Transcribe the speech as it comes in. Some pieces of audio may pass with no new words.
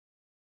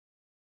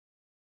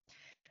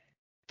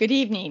Good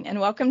evening and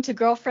welcome to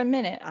Girlfriend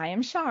Minute. I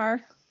am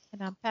Shar.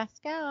 And I'm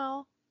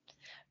Pascal.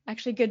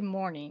 Actually, good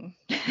morning.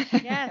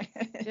 Yes,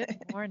 good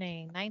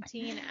morning.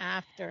 19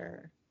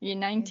 after. You're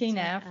 19 19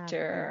 after.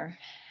 after.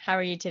 How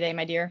are you today,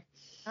 my dear?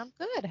 I'm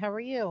good. How are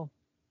you?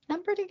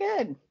 I'm pretty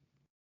good.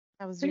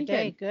 How was your Pretty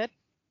day? good. Good?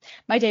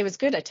 My day was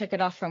good. I took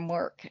it off from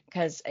work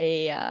because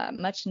a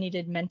much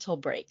needed mental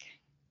break.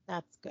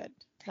 That's good.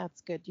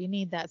 That's good. You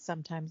need that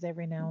sometimes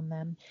every now and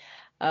then.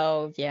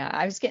 Oh, yeah.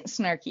 I was getting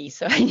snarky,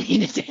 so I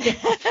needed to take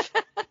it off.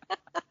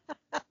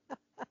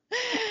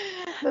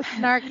 The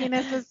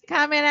snarkiness is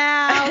coming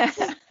out.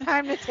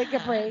 Time to take a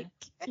break.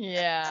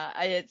 Yeah,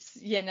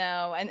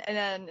 and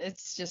then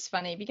it's just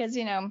funny because,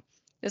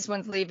 this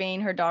one's leaving,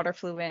 her daughter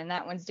flew in,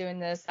 that one's doing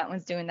this, that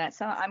one's doing that.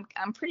 So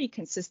I'm pretty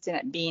consistent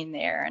at being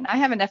there. And I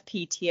have enough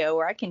PTO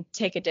where I can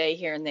take a day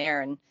here and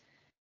there and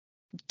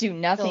do Still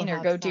nothing or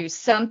have go do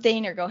something.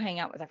 something or go hang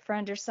out with a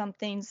friend or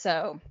something.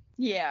 So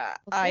yeah,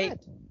 Well, I good.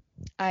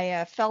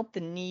 I felt the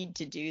need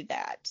to do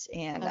that.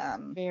 And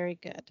That's very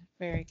good.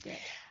 Very good.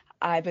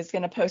 I was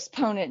going to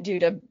postpone it due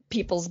to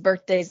people's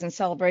birthdays and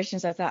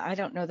celebrations. I thought, I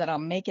don't know that I'll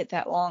make it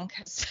that long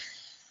because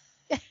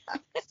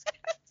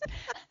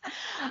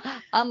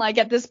I'm like,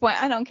 at this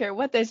point, I don't care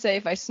what they say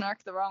if I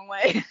snark the wrong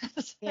way.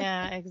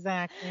 Yeah,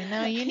 exactly.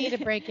 No, you need a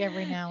break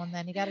every now and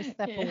then. You got to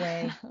step Yeah.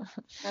 away.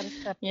 Got to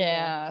step away.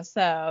 Yeah.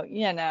 So,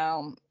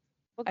 Well,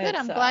 good. it's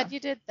I'm glad you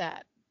did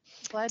that.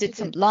 Glad you did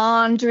some did that.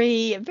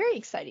 laundry, very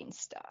exciting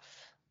stuff.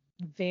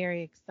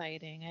 Very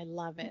exciting. I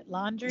love it.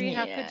 Laundry,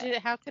 Yeah.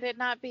 how could it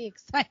not be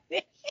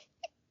exciting?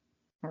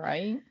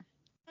 Right.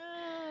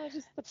 Oh,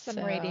 just put some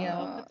radio,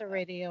 So, put the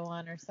radio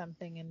on or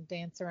something and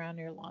dance around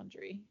your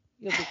laundry.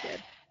 You'll be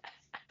good.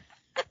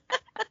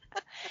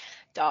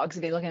 dogs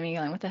will be looking at me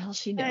going, what the hell's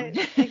she doing?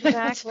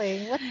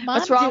 Exactly. What's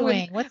What's mom wrong with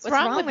doing? What's what's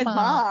wrong wrong with with mom?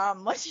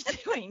 mom? What's she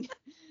doing?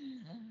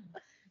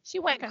 She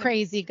What went kind of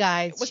crazy,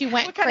 guys. what, She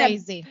went what kind of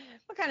crazy.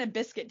 what kind of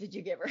biscuit did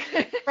you give her?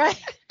 Right.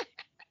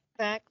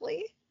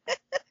 Exactly.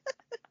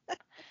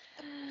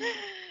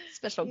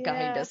 Special gummy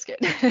Yeah. biscuit.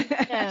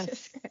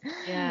 Yes.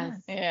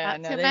 Yes. Yeah,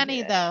 Not no, too they.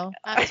 many though.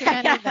 Not too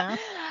many though.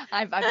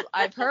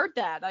 I've heard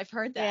that. I've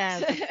heard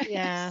Yes. that.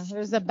 Yeah.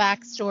 There's a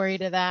backstory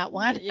to that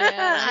one.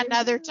 Yeah,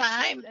 Another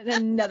time.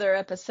 another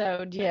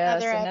episode.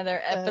 Yes, Another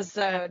another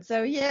episode. episode.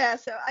 So yeah,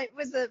 it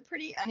was a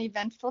pretty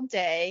uneventful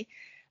day.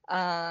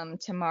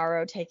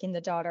 Tomorrow, taking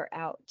the daughter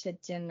out to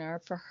dinner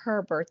for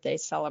her birthday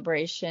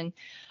celebration.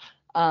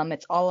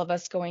 It's all of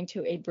us going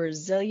to a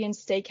Brazilian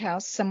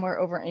steakhouse somewhere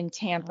over in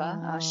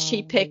Tampa. She Oh,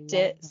 I picked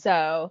love it, that.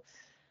 so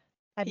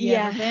Have you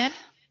ever yeah. been?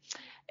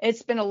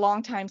 It's been a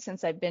long time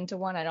since I've been to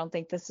one. I don't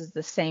think this is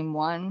the same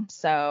one.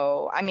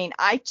 So, I mean,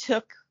 I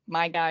took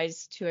my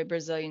guys to a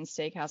Brazilian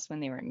steakhouse when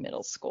they were in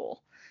middle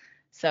school.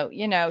 So,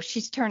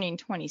 she's turning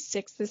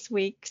 26 this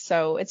week,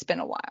 so it's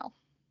been a while.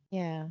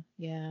 Yeah,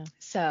 yeah.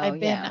 So,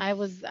 yeah. I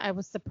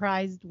was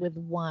surprised with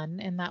one,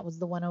 and that was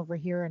the one over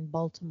here in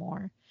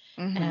Baltimore,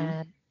 Mhm.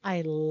 and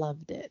I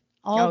loved it.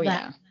 All Oh,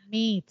 that yeah.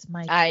 meat,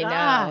 my I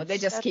know. They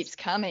gosh, just that's keeps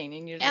coming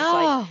and you're just like,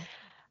 oh,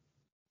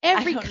 I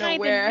every don't know kind of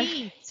where.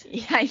 meat.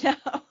 Yeah, I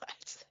know.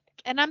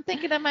 And I'm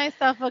thinking to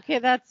myself, okay,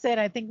 that's it.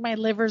 I think my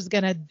liver's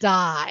gonna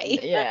die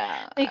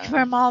Yeah. like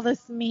from all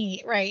this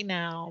meat right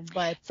now.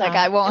 But It's like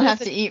I it won't was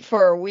have a to eat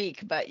for a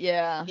week, but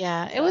yeah.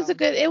 yeah, So,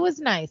 it was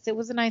nice. It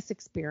was a nice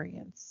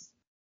experience.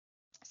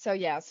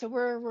 yeah, so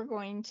we're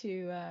going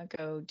to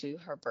go do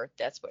her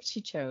birthday. That's what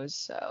she chose.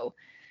 So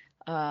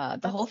the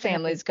That's whole gonna be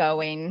family's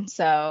going.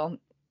 So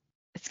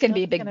it's gonna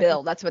be a that's big gonna be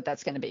bill. That's what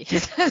that's gonna be.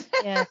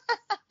 yes,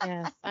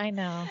 yes, I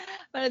know.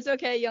 But it's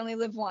okay. You only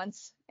live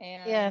once,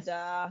 Yes,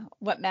 and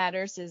what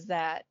matters is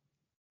that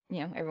the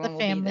everyone will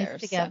be family's there.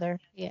 So together.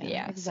 Yeah,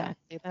 yeah. So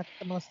exactly. That's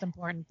the most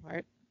important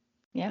part.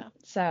 yeah. Yeah.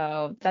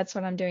 So that's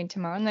what I'm doing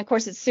tomorrow. And of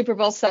course it's Super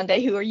Bowl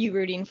Sunday. Who are you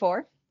rooting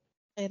for?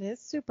 It is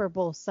Super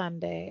Bowl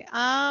Sunday.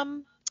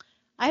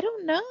 I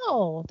don't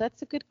know.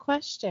 That's a good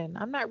question.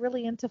 I'm not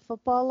really into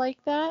football like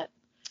that.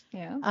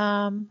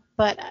 Yeah.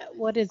 But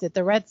what is it?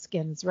 The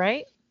Redskins,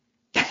 right?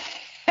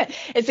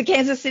 It's the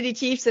Kansas City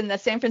Chiefs and the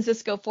San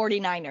Francisco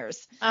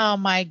 49ers. Oh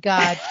my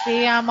God.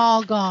 See, I'm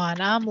all gone.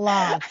 I'm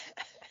lost.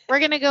 We're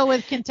gonna go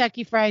with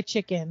Kentucky Fried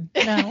Chicken.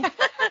 No,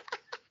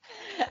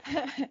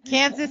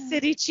 Kansas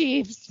City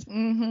Chiefs.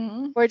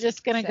 Mm-hmm. We're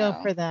just gonna go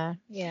So, for that.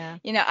 Yeah.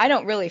 I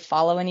don't really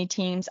follow any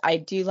teams. I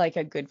do like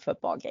a good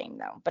football game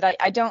though. But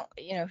I don't,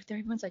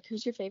 everyone's like,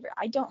 who's your favorite?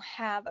 I don't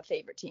have a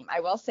favorite team. I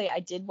will say I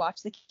did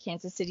watch the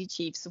Kansas City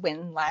Chiefs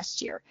win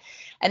last year.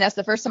 And that's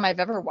the first time I've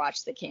ever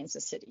watched the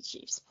Kansas City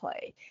Chiefs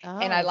play.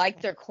 And I Oh, like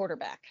okay. their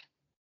quarterback.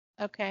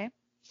 Okay.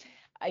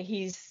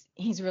 He's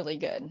really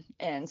good.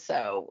 And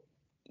so,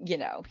 Good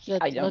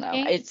I don't know.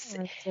 looking or just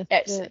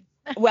It's good?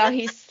 well,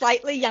 he's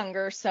slightly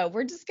younger, so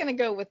we're just gonna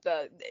go with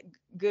the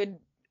good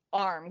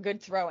arm,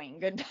 good throwing,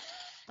 good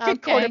good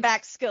Okay.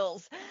 quarterback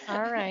skills.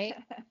 All right.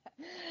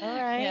 All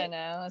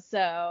right.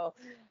 So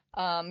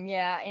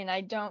Yeah, and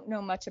I don't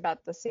know much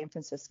about the San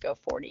Francisco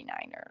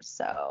 49ers.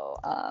 So,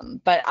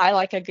 but I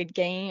like a good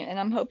game, and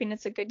I'm hoping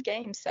it's a good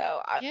game.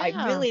 So I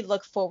Yeah. really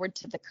look forward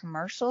to the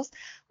commercials.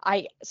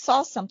 I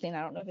saw something,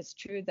 I don't know if it's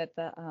true, that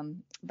the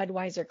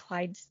Budweiser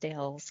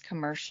Clydesdales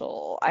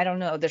commercial, I don't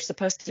know, there's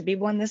supposed to be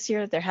one this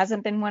year. There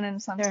hasn't been one in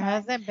some There time.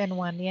 hasn't been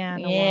one, yeah,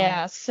 in a while.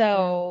 Yeah, Yeah.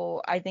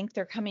 so I think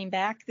they're coming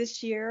back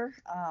this year.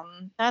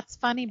 That's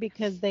funny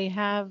because they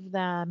have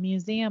the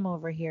museum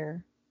over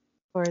here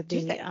for Do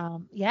the they?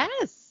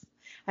 yes.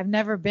 I've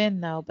never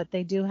been though, but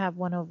they do have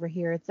one over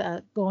here. It's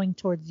going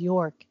towards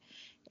York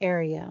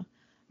area.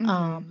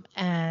 Mm-hmm.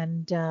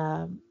 And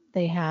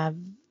they have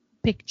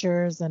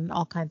pictures and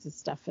all kinds of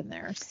stuff in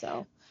there.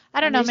 So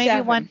I don't And they know, used to maybe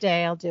have one them.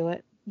 day I'll do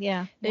it.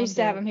 Yeah, They one used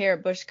to day. have them here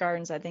at Busch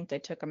Gardens. I think they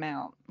took them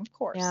out. Of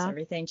course, Yeah.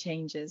 everything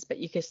changes, but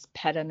you could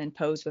pet them and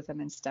pose with them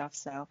and stuff.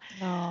 So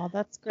Oh,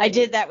 that's I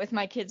did great. that with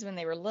my kids when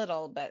they were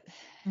little,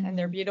 and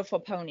they're Hmm. beautiful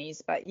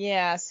ponies. But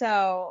yeah,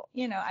 so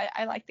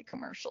I like the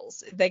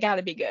commercials. They got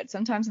to be good.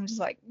 Sometimes I'm just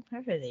like,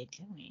 what are they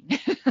doing?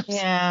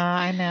 Yeah,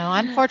 I know.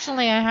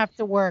 Unfortunately, I have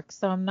to work,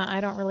 so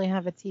I don't really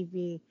have a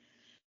TV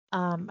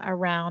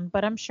around,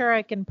 but I'm sure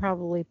I can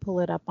probably pull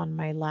it up on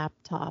my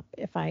laptop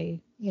if I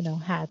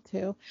had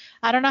to.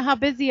 I don't know how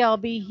busy I'll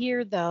be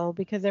here though,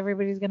 because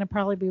everybody's going to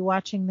probably be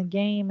watching the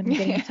game and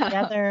getting Yeah,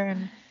 together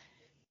and,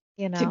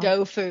 you to know,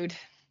 go food,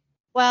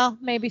 well,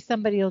 maybe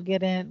somebody will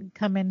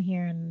come in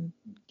here and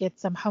get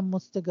some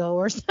hummus to go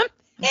or something.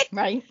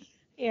 right?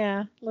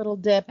 Yeah, little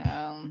dip.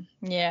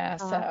 Yeah, Uh,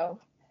 so,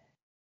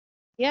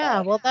 yeah,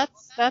 but well,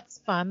 that's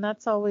fun.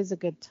 That's always a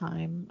good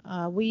time.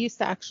 We used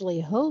to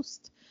actually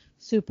host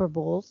Super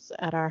Bowls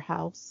at our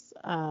house.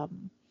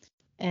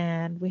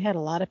 And we had a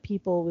lot of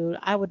people.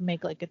 I would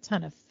make like a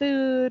ton of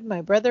food.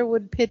 My brother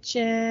would pitch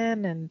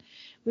in, and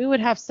we would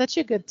have such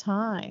a good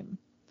time.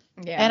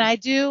 And yeah, I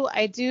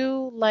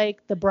do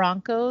like the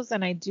Broncos,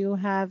 and I do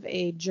have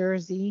a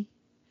jersey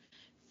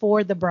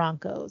for the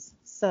Broncos.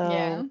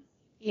 yeah. So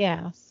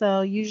yeah,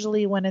 so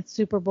usually when it's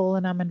Super Bowl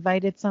and I'm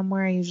invited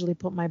somewhere, I usually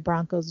put my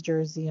Broncos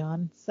jersey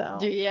on.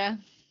 Do So ya?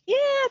 yeah,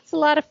 it's a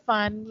lot of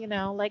fun.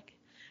 Like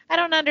I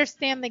don't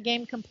understand the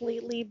game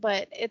completely,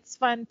 but it's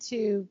fun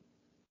to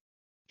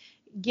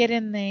get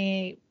in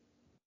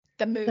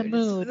The the mood,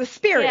 it's mood. the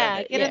spirit of Yeah,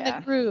 it. get in the Yeah,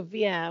 groove,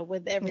 yeah,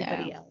 with yeah.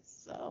 everybody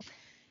else. So,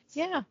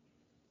 yeah.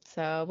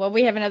 So, well,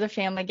 we have another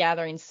family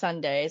gathering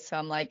Sunday, so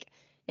I'm like,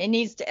 it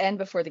needs to end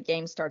before the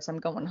game starts. I'm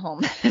going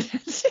home.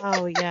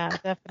 Oh, yeah,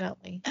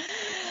 definitely.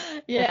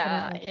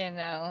 Yeah, Definitely.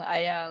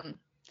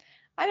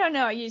 I don't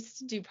know. I used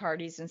to do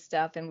parties and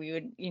stuff, and we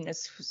would,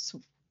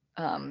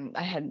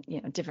 I had,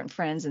 different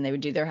friends, and they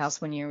would do their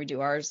house one year, we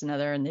do ours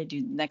another, and they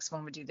do the next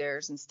one would do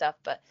theirs and stuff.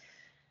 But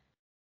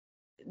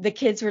the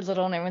kids were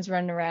little, and everyone's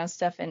running around and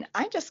stuff, and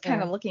I'm just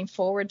kind Yeah. of looking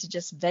forward to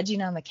just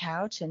vegging on the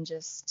couch and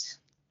just,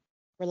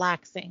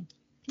 Relaxing.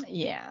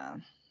 yeah,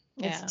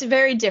 it's Yeah.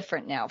 very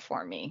different now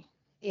for me,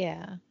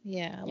 Yeah.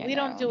 Yeah. you We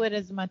don't know. do it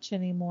as much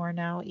anymore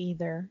now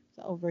either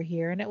over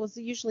here. And it was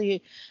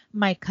usually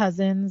my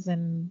cousins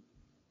and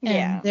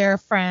Yeah, their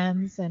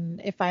friends.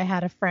 And if I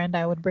had a friend,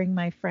 I would bring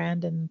my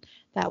friend and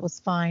that was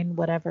fine,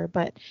 whatever.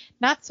 But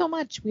not so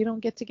much. We don't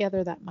get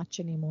together that much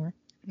anymore.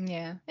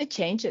 yeah, it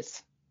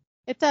changes.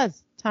 It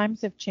does.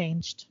 Times have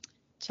changed.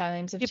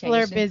 Times have People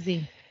are changed,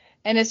 busy.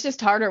 and it's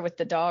just harder with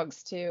the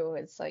dogs too.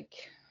 It's like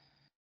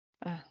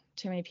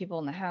too many people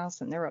in the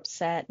house, and they're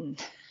upset,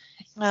 and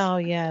Oh,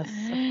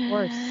 yes, of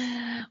course.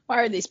 why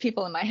are these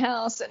people in my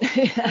house? And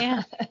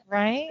Yeah,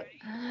 right?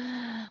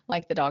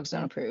 like the dogs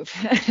don't approve.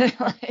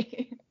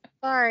 Like,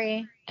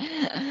 Sorry.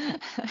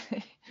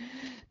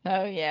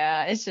 oh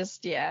yeah, it's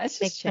just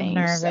Makes them changed.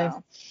 nervous.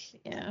 So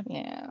Yeah.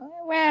 yeah,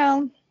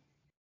 well,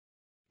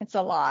 it's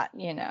a lot,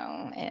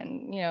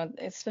 and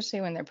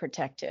especially when they're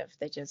protective,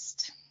 they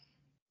just.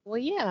 Well,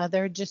 yeah,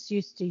 they're just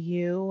used to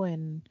you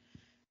and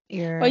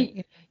Well,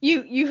 you're,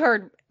 you you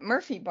heard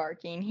Murphy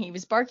barking. He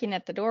was barking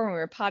at the door when we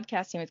were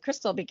podcasting with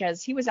Crystal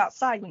because he was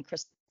outside when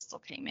Crystal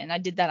came in. I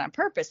did that on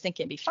purpose,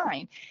 thinking it'd be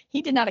fine.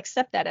 He did not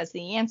accept that as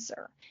the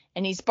answer,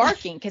 and he's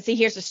barking because he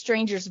hears a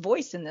stranger's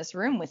voice in this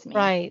room with me,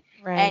 right,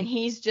 and right.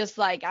 he's just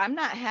like, I'm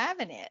not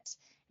having it.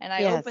 And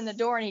I open the Yes.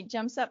 door, and he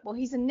jumps up. Well,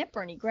 he's a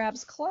nipper, and he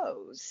grabs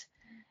clothes,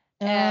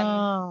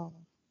 and Oh,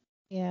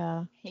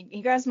 yeah,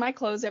 he grabs my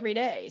clothes every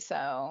day.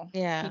 So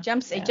he yeah,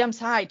 jumps he yeah. jumps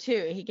high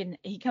too.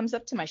 He comes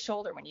up to my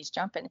shoulder when he's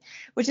jumping,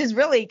 which is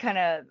really kind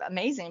of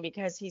amazing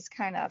because he's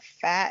kind of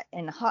fat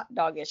and hot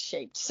dogish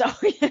shaped. So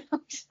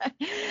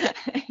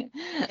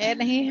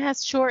And he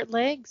has short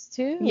legs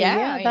too. yeah,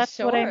 Yeah, he's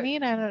that's what I short.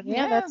 mean. I don't,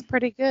 yeah, Yeah, that's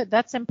pretty good.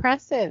 That's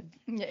impressive.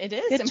 it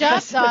is Good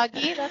job, impressive.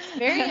 doggy. That's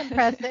very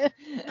impressive.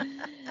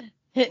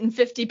 Hitting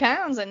 50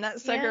 pounds and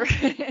that sucker.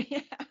 Yeah.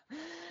 Yeah.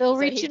 They'll So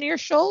reach in your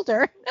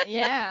shoulder.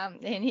 yeah,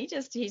 and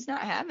he's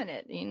not having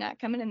it. You're not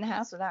coming in the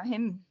house without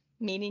him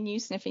meeting you,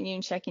 sniffing you,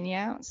 and checking you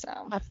out.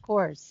 So. Of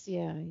course.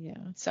 Yeah, yeah.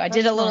 So I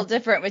did a That's little normal.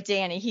 different with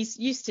Danny. He's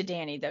used to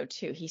Danny though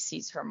too. He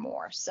sees her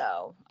more.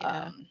 So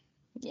Yeah.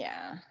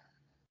 yeah.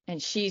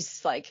 And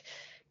she's like,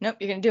 nope,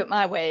 you're gonna do it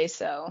my way.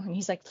 So and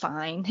he's like,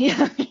 fine.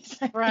 Yeah.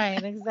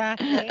 Right,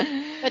 exactly.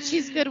 But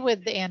she's good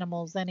with the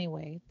animals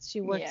anyway.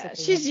 She works Yeah, with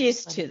the she's animals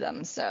used to anyway.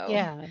 them, so,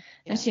 Yeah, and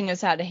yeah. she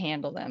knows how to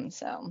handle them.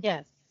 So,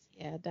 Yes.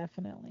 Yeah,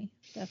 definitely.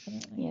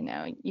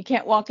 Definitely. you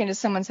can't walk into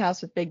someone's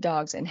house with big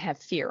dogs and have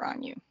fear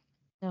on you.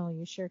 No,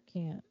 you sure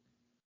can't.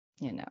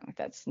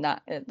 That's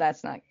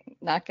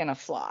not gonna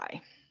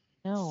fly.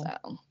 No,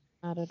 So,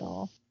 not at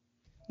all.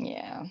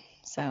 yeah.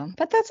 So,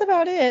 but that's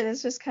about it.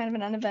 It's just kind of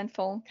an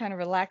uneventful, kind of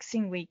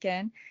relaxing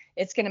weekend.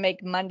 It's gonna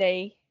make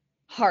Monday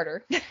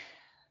harder.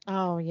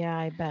 Oh, yeah,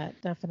 I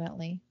bet.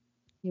 Definitely.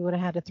 You would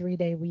have had a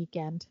 3-day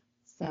weekend.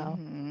 So,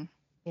 hmm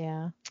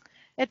yeah.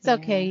 It's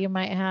okay. Yeah.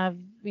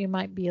 You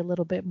might be a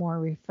little bit more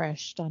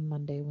refreshed on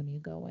Monday when you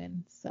go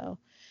in. So,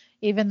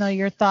 even though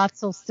your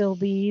thoughts will still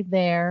be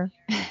there,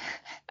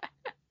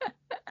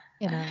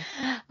 you know.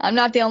 I'm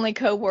not the only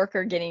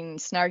coworker getting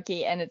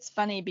snarky, and it's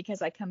funny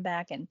because I come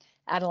back and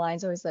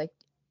Adeline's always like,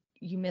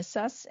 "You miss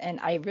us," and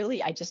I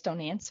just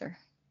don't answer.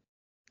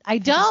 I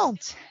I just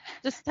don't.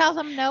 Just tell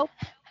them nope.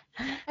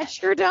 I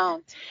sure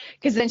don't.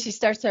 because then she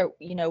starts to,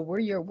 we're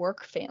your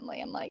work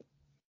family. I'm like,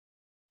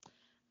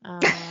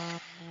 Uh,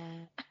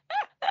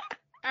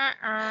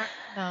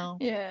 no,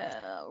 yeah,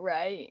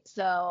 right.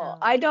 So no.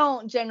 I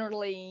don't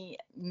generally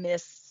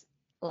miss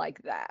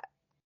like that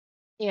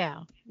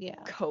Yeah,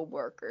 yeah.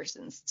 coworkers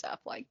and stuff.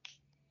 Like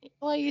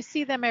Well, you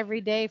see them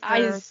every day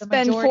I for the spend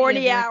majority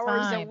of 40 your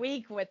hours a time.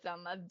 week with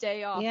them. A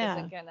day off Yeah.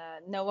 isn't gonna,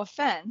 no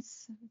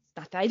offense. It's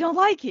not that I don't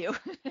like you.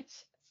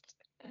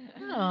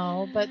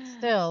 No, but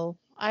still,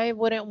 I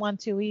wouldn't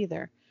want to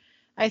either.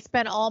 I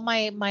spent all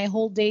my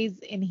whole days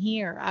in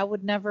here. I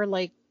would never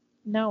like,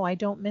 no, I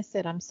don't miss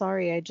it. I'm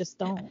sorry, I just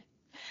don't.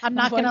 I'm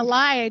My not gonna one,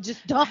 lie, I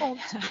just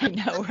don't. I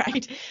know,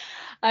 right?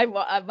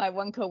 My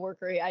one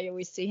coworker, I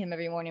always see him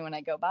every morning when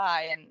I go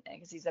by, and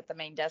because he's at the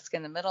main desk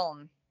in the middle,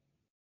 and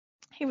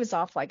he was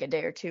off like a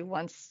day or two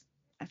once.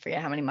 I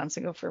forget how many months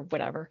ago for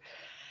whatever.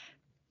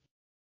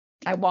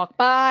 I walk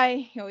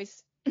by. He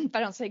always, if I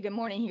don't say good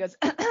morning, he goes,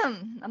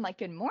 I'm like,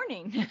 good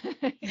morning.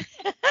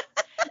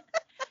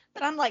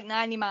 But I'm like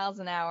 90 miles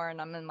an hour,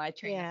 and I'm in my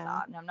train of Yeah.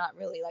 thought, and I'm not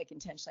really like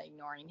intentionally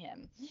ignoring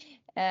him.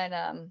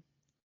 And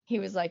he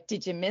was like,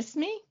 did you miss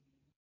me?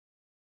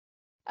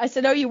 I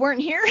said, oh, you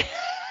weren't here?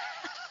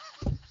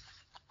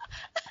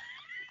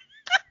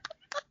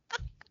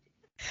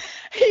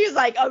 He was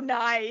like, oh,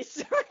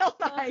 nice, real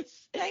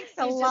nice. Thanks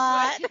a He's just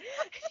lot. like,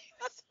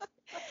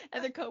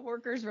 and the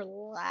coworkers were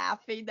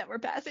laughing that were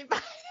passing by.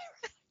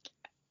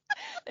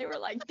 They were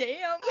like,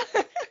 damn.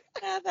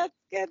 Yeah, that's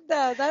good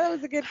though. That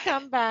was a good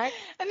comeback.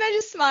 And I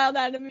just smiled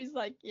at him. He's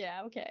like,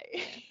 yeah, okay.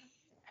 Yeah.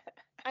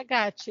 I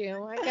got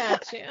you. I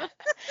got you.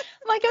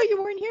 I'm like, oh,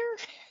 you weren't here?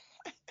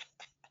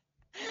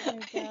 Oh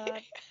my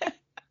God.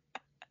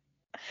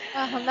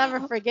 I'll never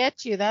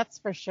forget you, that's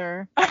for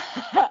sure.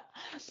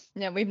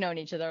 No, we've known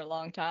each other a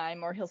long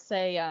time. Or he'll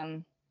say,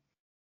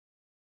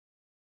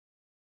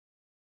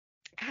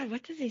 God,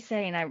 what does he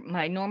say? And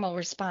my normal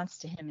response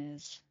to him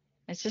is,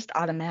 it's just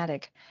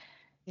automatic.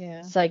 Yeah.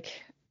 It's like,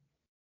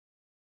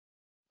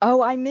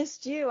 oh, I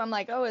missed you. I'm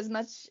like, oh, as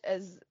much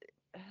as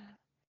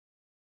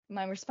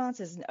my response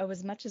is, oh,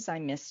 as much as I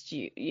missed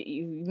you,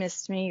 you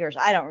missed me, or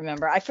I don't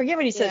remember. I forget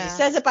what he says. He Yeah.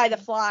 says it by the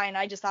fly, and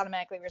I just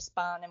automatically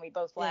respond, and we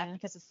both laugh Yeah.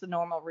 because it's the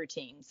normal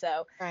routine.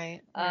 So,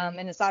 Right. Right.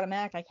 and it's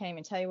automatic. I can't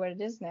even tell you what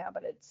it is now,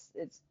 but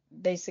it's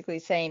basically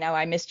saying, oh,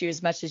 I missed you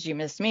as much as you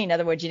missed me. In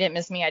other words, you didn't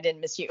miss me, I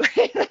didn't miss you.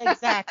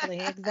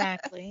 Exactly.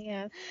 Exactly.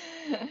 Yes.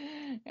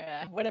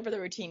 Yeah, whatever the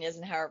routine is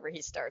and however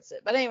he starts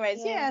it. But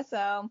anyways, Yeah. yeah.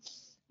 So,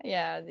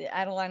 yeah, the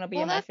Adeline will be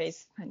Well, in my that's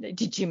face.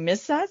 Did you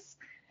miss us?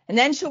 And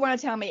then she'll want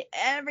to tell me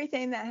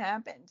everything that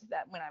happened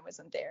that when I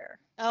wasn't there.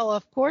 oh,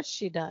 of course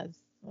she does.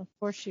 Of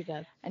course she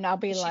does. And I'll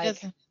be She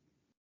like,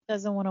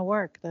 doesn't want to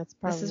work. That's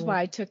this is probably.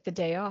 why I took the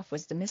day off,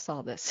 was to miss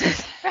all this.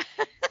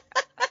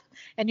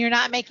 And you're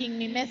not making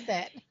me miss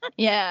it.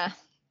 Yeah,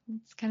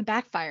 it's kind of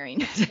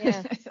backfiring.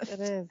 Yes, it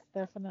is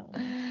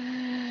definitely.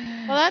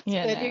 Well, that's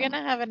You good. You're know.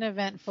 gonna have an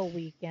eventful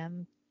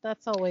weekend.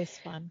 That's always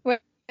fun. Well,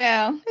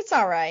 yeah, it's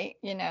all right.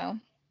 Yeah.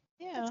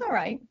 It's all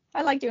right.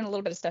 I like doing a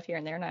little bit of stuff here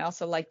and there, and I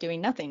also like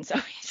doing nothing. So,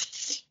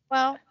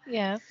 Well,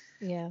 yes,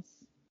 yes.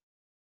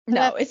 But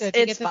no, that's it's good.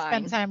 You get to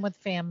spend fine. time with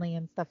family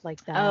and stuff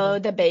like that, Oh, and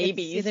the you get to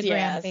see babies, the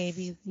yes.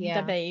 grandbabies. The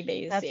Yeah,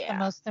 babies, that's the yeah.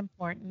 most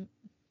important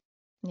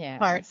Yeah,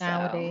 part so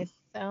nowadays.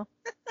 So,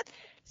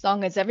 as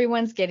long as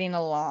everyone's getting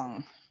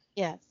along.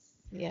 yes,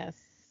 yes.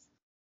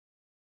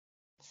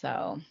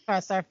 So,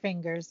 Cross our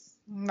fingers.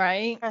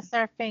 right? Cross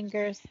our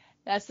fingers.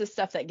 That's the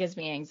stuff that gives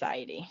me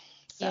anxiety.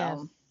 Yes,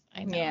 So,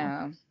 I know.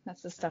 yeah,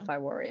 that's the stuff So, I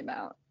worry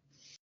about.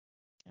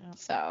 yeah.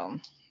 So,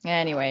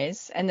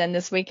 anyways, and then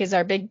this week is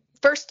our big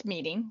first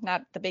meeting,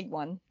 not the big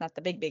one, not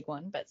the big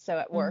one, but so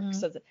at work. Mhm.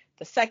 So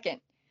the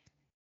second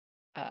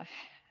uh,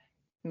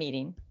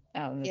 meeting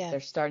that Yes. they're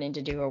starting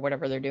to do or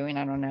whatever they're doing,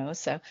 I don't know.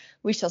 So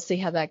we shall see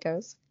how that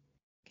goes.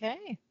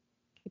 Okay.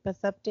 Keep us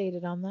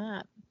updated on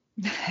that.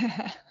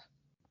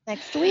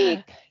 Next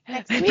week.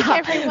 Next week, Where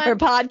everyone.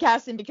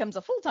 podcasting becomes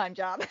a full-time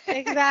job.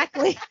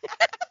 Exactly.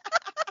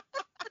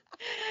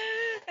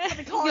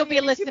 Call You'll me be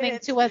every 2 listening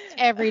minutes. to us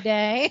every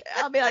day.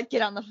 I'll be like,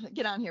 get on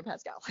here,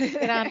 Pascal.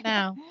 Get on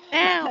now.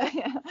 Now.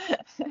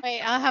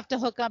 Wait, I'll have to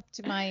hook up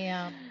to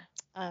my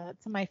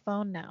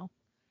phone now.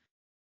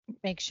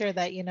 Make sure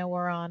that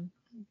we're on.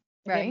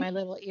 Get my Right?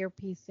 little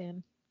earpiece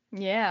in.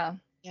 Yeah.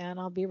 Yeah, and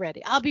I'll be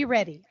ready. I'll be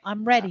ready.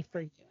 I'm ready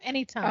for you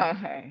anytime.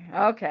 Okay.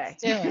 Okay.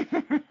 Let's do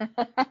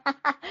it.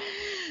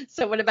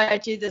 So what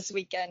about you this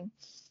weekend?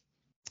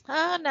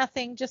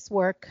 Nothing, just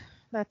work.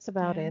 That's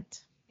about Yeah.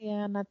 it.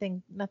 Yeah,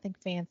 nothing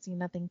fancy,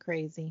 nothing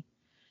crazy.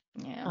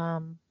 Yeah.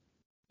 Um,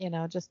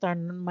 just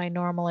on my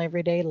normal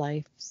everyday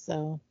life.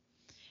 So,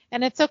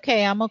 and it's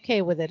okay. I'm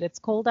okay with it. It's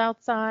cold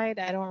outside.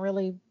 I don't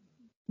really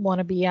want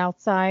to be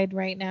outside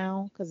right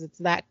now because it's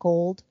that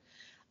cold.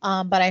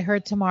 But I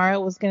heard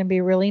tomorrow it was going to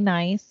be really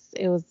nice.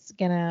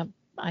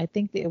 I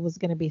think it was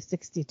going to be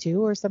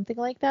 62 or something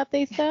like that,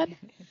 they said.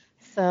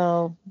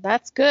 So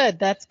that's good.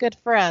 That's good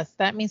for us.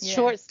 That means Yeah.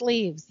 short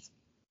sleeves.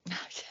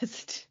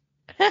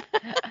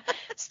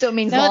 Still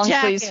means No long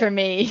jacket. sleeves for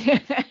me.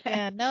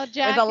 Yeah, no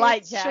jacket. With a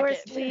light Short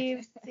jacket.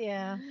 sleeves.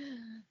 Yeah.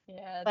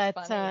 Yeah, it's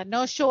But funny.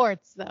 no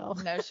shorts though.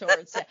 No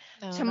shorts. Yeah.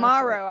 No, no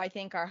Tomorrow, shorts. I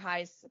think our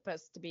high is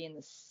supposed to be in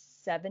the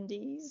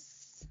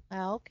 70s.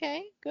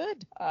 Okay,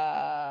 good.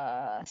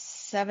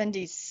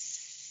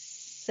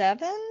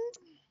 77.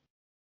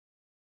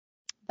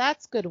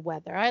 That's good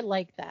weather. I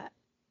like that.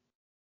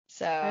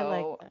 I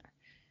like So that.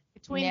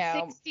 Between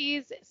now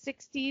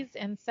 60s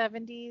and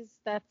 70s,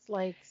 that's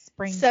like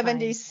springtime.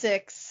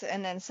 76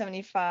 and then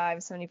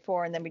 75,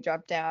 74, and then we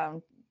drop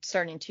down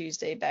starting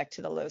Tuesday back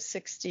to the low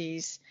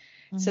 60s.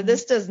 So Mhm.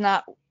 this does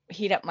not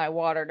heat up my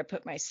water to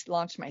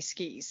launch my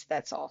skis.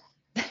 That's all.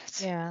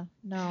 Yeah,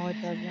 no,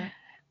 it doesn't.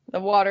 The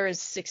water is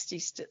 60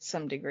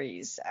 some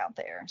degrees out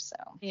there, so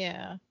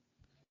Yeah.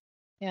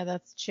 Yeah,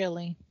 that's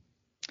chilly.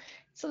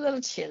 it's a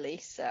little chilly.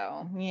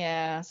 So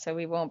yeah, so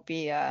we won't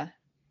be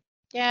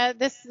Yeah,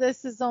 this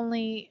is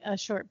only a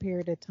short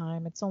period of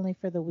time. It's only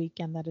for the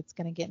weekend that it's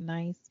going to get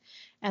nice.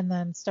 And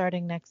then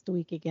starting next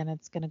week again,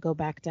 it's going to go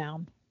back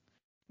down.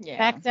 yeah.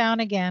 Back down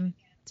again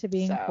to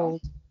being So,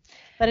 cold.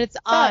 But it's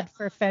but odd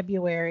for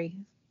February.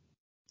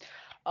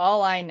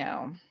 all I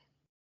know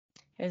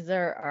is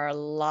there are a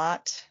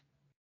lot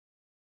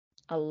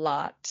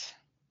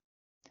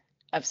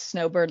of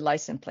snowbird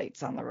license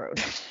plates on the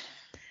road.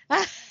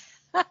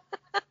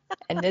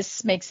 And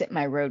this makes it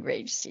my road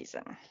rage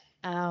season.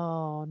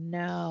 Oh,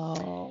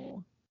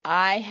 no.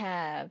 I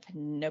have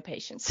no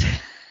patience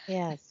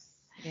Yes.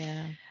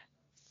 Yeah.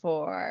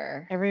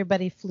 for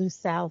Everybody flew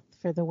south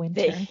for the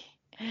winter.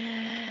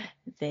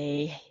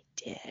 they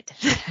did.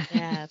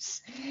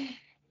 Yes.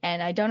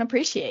 And I don't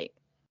appreciate.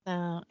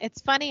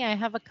 It's funny. I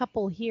have a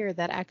couple here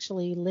that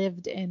actually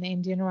lived in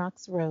Indian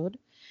Rocks Road,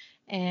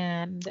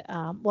 and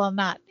well,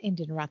 not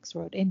Indian Rocks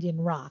Road,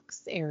 Indian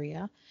Rocks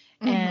area,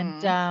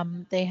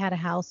 and they had a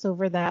house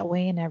over that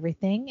way and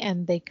everything,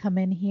 and they come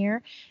in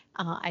here.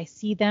 I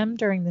see them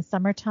during the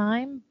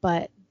summertime,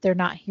 but they're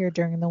not here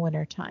during the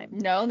wintertime.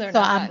 No, they're So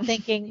not. I'm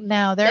thinking,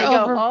 no, They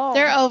go home.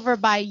 they're over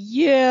by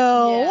you.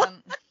 Yeah.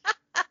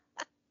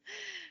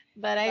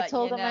 But I But,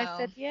 told you them, I know,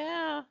 said,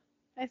 yeah.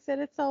 I said,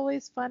 it's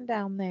always fun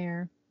down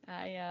there.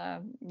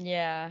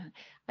 yeah.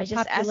 I The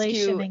just ask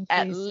population you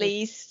at increases.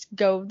 least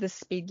go the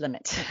speed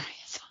limit.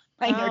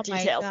 Minor Oh my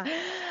details.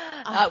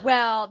 God.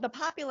 Well, the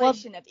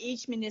population of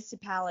each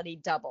municipality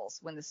doubles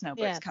when the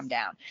snowbirds Yes. come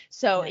down.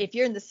 So Yes. if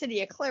you're in the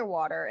city of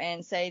Clearwater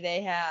and say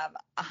they have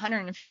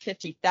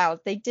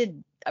 150,000, they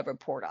did a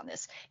report on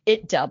this.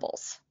 It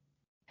doubles.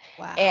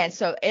 Wow. And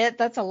so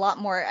that's a lot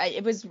more.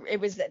 It was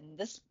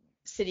this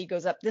city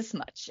goes up this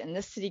much and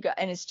this city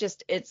and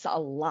it's a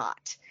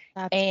lot.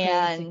 That's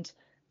And crazy.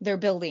 they're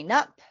building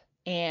up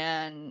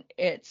and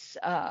it's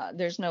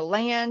there's no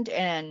land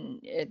and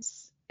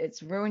it's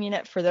ruining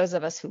it for those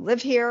of us who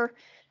live here.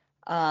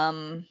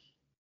 And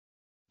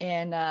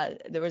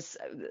there was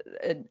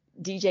a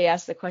DJ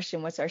asked the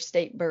question, what's our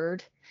state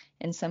bird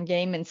in some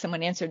game, and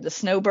someone answered the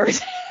snowbird.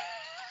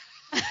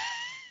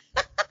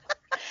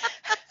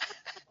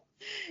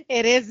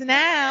 It is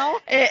now.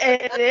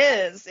 It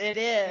is.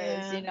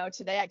 Yeah. You know,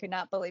 today I could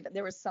not believe it.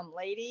 There was some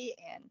lady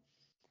and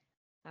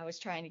I was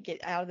trying to get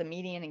out of the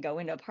median and go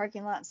into a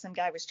parking lot, and some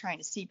guy was trying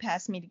to see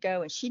past me to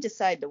go, and she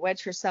decided to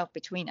wedge herself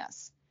between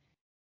us.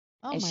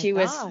 Oh And my she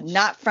was gosh.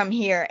 not from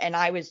here, and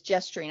I was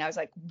gesturing. I was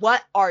like,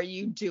 what are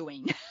you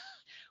doing?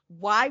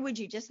 Why would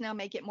you just now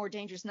make it more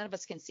dangerous? None of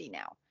us can see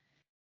now.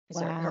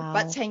 Her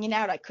butt's Wow. hanging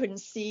out. I couldn't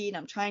see, and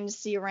I'm trying to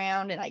see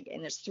around,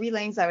 and there's 3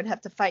 lanes I would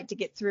have to fight to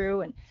get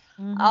through. And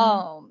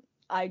Mhm.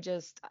 I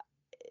just,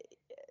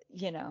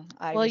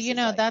 I Well, was just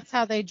like, that's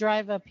how they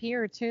drive up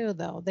here too,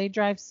 though. They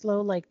drive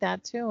slow like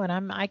that too,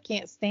 and I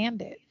can't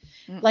stand it.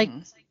 Like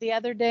mm-mm. the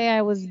other day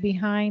I was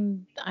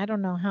behind I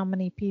don't know how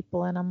many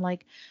people, and I'm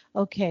like,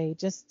 okay,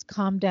 just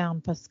calm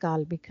down,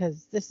 Pascal,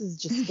 because this is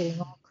just getting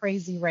all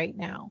crazy right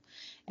now.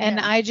 And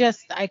Yeah.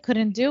 I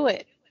couldn't do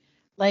it.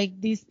 Like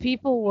these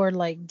people were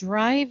like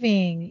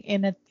driving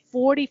in a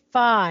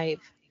 45.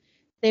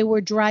 They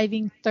were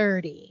driving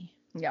 30.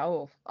 Yeah,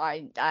 oh,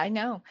 I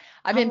know.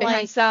 I've I'm been behind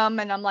like, some,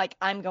 and I'm like,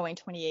 I'm going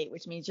 28,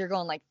 which means you're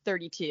going like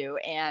 32,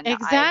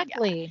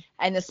 exactly.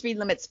 and the speed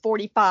limit's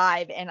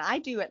 45, and I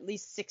do at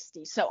least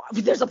 60. So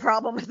there's a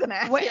problem with the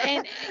math here.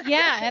 And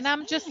yeah, and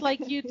I'm just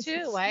like you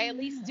too. I at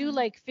least do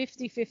like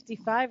 50,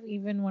 55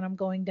 even when I'm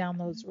going down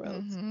those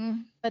roads.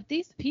 Hmm. But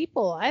these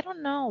people, I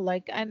don't know,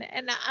 like, and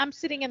I'm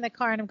sitting in the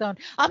car and I'm going,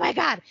 oh my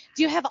God,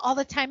 do you have all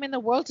the time in the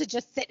world to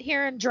just sit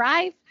here and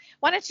drive?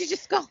 Why don't you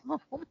just go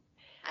home?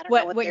 I don't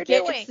know what they're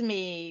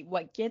doing.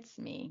 What gets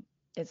me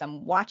is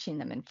I'm watching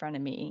them in front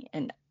of me,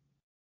 and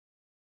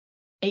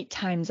 8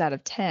 times out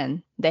of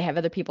 10, they have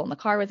other people in the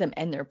car with them,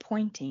 and they're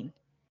pointing.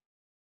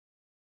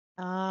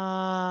 I'm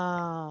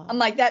Ah,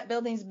 like, that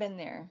building's been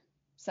there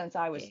since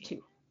I was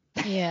 2.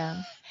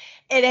 yeah,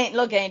 It ain't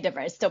look any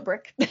different. It's still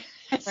brick.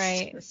 It's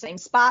right. the same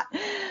spot.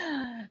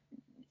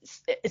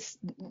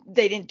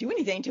 They didn't do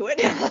anything to it.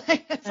 Yeah,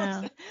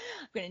 I'm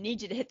going to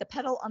need you to hit the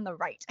pedal on the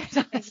right.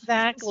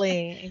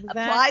 exactly,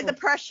 Apply the exactly.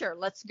 pressure.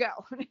 Let's go.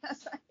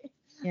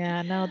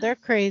 Yeah, no, they're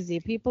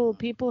crazy. People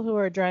who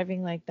are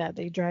driving like that,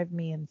 they drive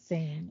me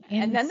insane.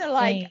 And then they're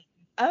like, Insane.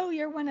 oh,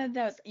 you're one of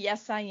those.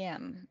 Yes, I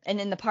am. And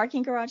in the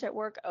parking garage at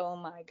work, oh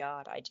my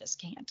God, I just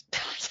can't.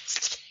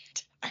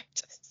 I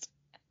just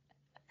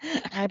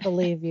can't. I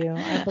believe you.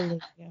 I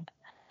believe you.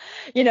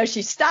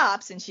 She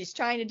stops and she's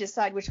trying to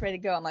decide which way to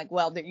go. I'm like,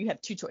 well, you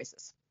have 2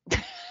 choices.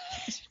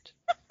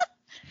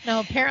 No,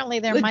 apparently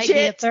there might be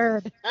a Legit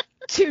third.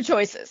 2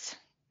 choices.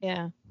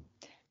 Yeah.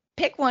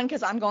 Pick one,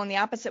 because I'm going the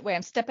opposite way.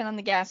 I'm stepping on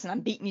the gas and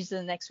I'm beating you to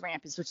the next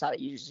ramp, is which I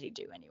usually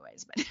do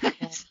anyways. But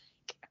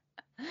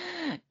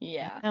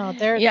yeah. No, Yeah, and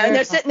they're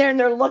they're sitting there and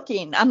they're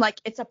looking. I'm like,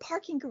 it's a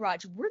parking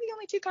garage. We're the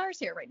only 2 cars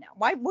here right now.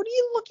 Why? What are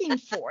you looking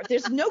for?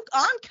 There's no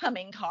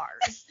oncoming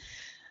cars.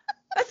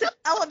 That's an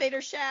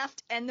elevator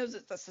shaft, and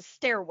that's a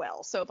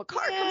stairwell. So if a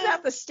car comes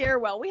out the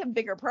stairwell, we have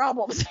bigger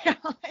problems.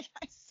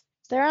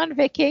 they're on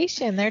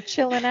vacation. They're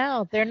chilling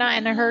out. They're not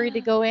in a hurry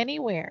to go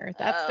anywhere.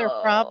 That's their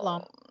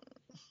problem. Oh,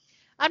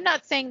 I'm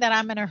not saying that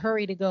I'm in a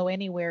hurry to go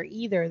anywhere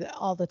either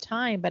all the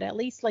time, but at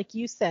least like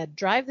you said,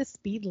 drive the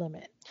speed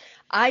limit.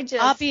 I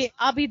just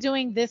I'll be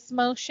doing this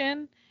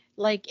motion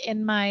like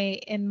in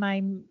my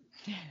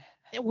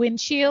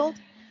windshield,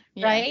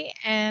 yeah. right?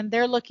 And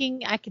they're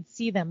looking, I could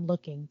see them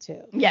looking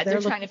too, because Yeah, they're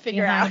they're trying to looking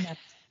figure out. behind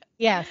us.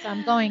 Yes,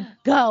 I'm going,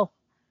 go,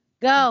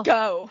 go,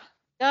 Go.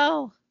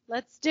 go.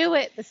 Let's do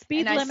it. The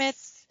speed And limit.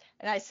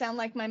 I sound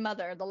like my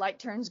mother. The light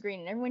turns green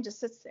and everyone just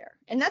sits there.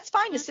 And that's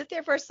fine to sit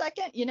there for a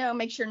second,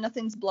 make sure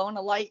nothing's blowing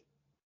a light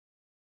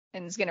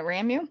and it's going to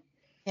ram you.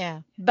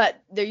 Yeah.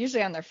 But they're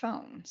usually on their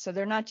phone. So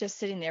they're not just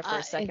sitting there for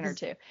a second or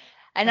two.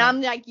 And right.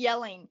 I'm like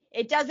yelling,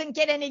 it doesn't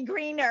get any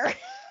greener.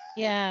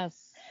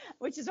 Yes.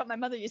 Which is what my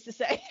mother used to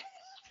say.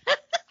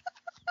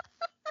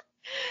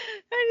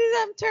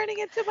 I'm turning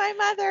into my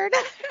mother.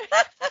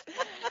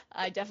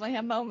 I definitely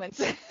have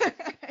moments.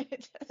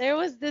 There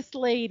was this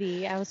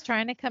lady, I was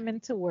trying to come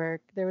into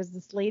work. There was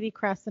this lady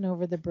crossing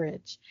over the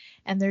bridge,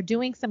 and they're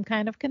doing some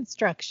kind of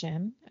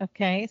construction.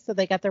 Okay, so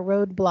they got the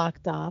road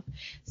blocked off.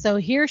 So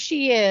here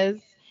she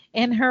is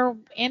in her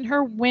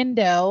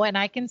window, and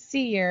I can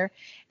see her,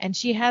 and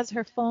she has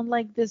her phone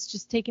like this,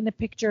 just taking a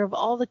picture of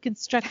all the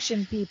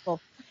construction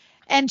people.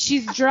 And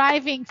she's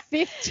driving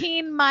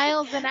 15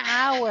 miles an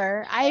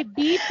hour. I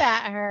beep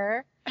at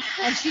her,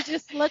 and she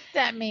just looked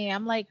at me.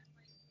 I'm like,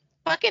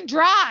 fucking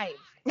drive.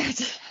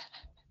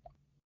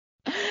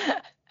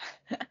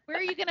 Where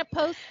are you going to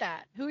post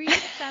that? Who are you going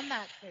to send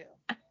that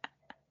to?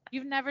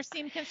 You've never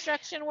seen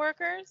construction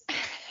workers?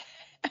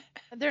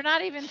 They're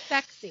not even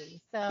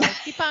sexy. So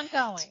keep on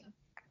going.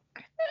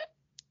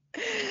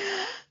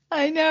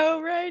 I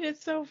know, right?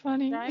 It's so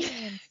funny. Drive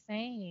me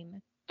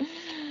insane.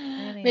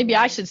 Maybe Anyway.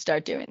 I should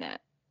start doing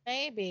that.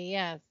 Maybe,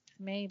 yes.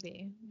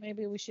 Maybe.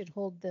 Maybe we should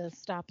hold the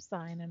stop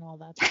sign and all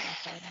that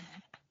stuff. I don't know.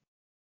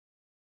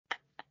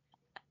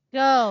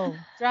 Go.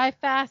 Drive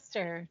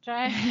faster.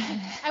 Drive.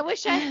 I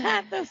wish I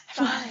had those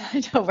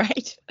signs. I know,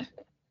 right?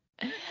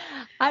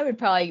 I would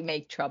probably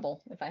make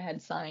trouble if I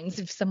had signs,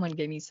 if someone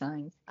gave me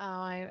signs. Oh,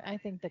 I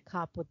think the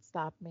cop would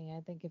stop me.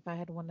 I think if I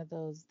had one of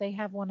those, they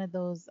have one of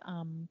those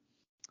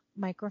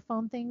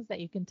microphone things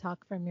that you can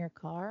talk from your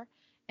car,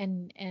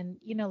 and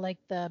like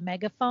the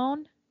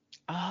megaphone.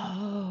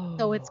 Oh.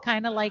 So it's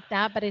kind of like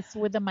that, but it's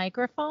with a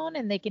microphone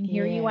and they can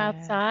hear you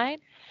outside.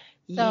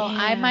 So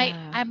yeah.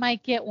 I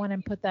might get one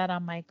and put that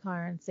on my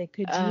car and say,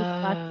 could you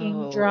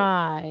fucking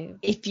drive?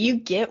 If you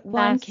get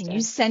one, faster? Can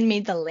you send me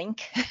the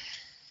link?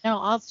 No,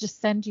 I'll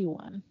just send you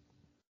one.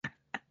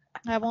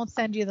 I won't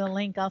send you the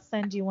link. I'll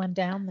send you one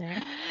down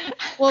there.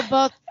 We'll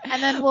both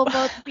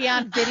be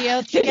on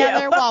video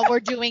together while we're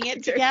doing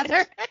it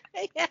together.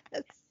 Yes.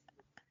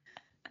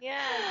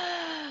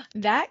 Yeah.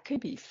 That could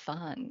be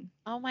fun.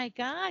 Oh my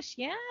gosh,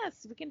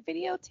 yes. We can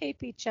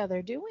videotape each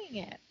other doing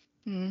it.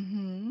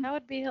 Mm-hmm. That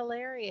would be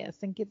hilarious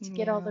and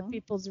get all the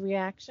people's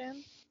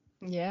reactions.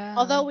 Yeah.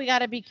 Although we got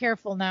to be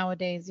careful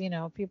nowadays,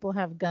 people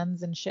have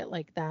guns and shit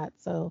like that.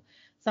 So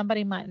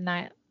somebody might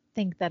not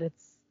think that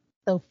it's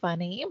so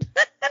funny.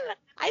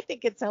 I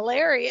think it's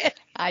hilarious.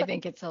 I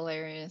think it's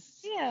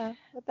hilarious. Yeah,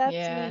 but that's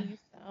Yeah, me.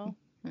 So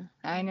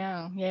I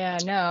know. Yeah,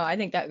 no, I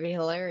think that would be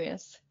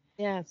hilarious.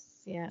 yes,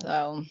 yes.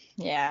 So,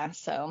 yeah.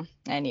 So,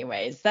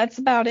 anyways, that's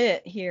about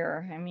it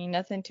here. I mean,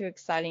 nothing too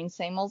exciting.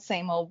 Same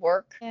old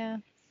work, Yeah,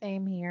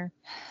 same here.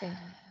 Same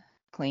here.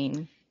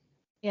 clean,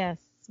 Yes,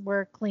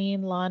 work,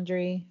 clean,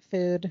 laundry,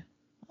 food,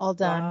 all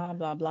done.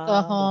 blah, blah,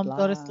 Go blah, blah, home,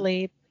 go to blah,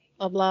 sleep,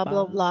 blah, blah,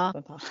 blah, blah, blah.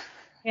 blah, blah.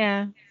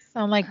 Yeah,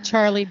 sound like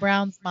Charlie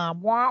Brown's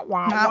mom. Wah,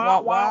 wah, Wah, wah,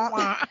 wah, wah, wah.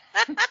 wah.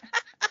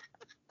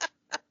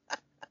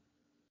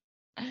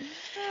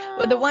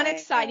 Well, the Oh one my God.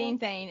 exciting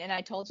thing, and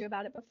I told you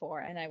about it before,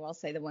 and I will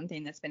say the one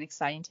thing that's been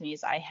exciting to me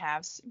is I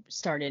have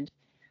started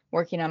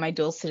working on my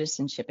dual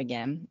citizenship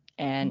again.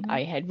 And Hmm.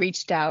 I had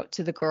reached out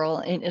to the girl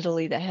in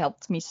Italy that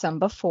helped me some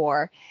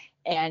before,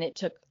 and it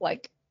took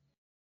like,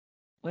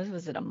 what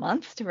was it, a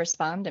month to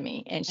respond to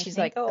me. And I she's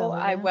like, think "Oh, so,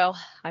 yeah.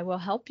 I will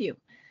help you."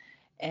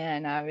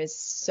 And I was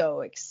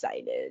so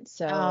excited.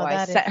 So Oh, I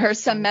that sent is her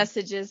some exciting.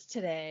 messages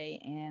today,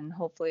 and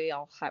hopefully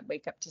I'll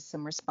wake up to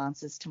some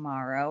responses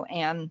tomorrow.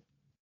 And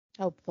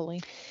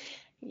Hopefully.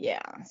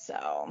 yeah,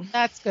 so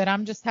That's good.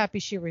 I'm just happy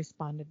she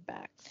responded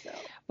back. So,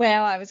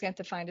 well, I was going to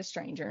have to find a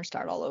stranger and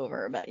start all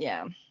over, but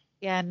yeah.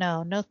 yeah,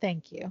 no, no,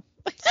 thank you.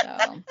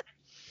 So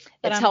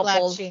But it's I'm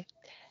glad helpful she,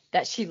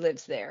 that she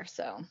lives there.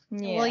 So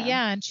well, yeah.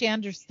 yeah, and she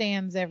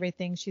understands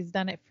everything. She's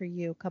done it for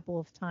you a couple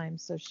of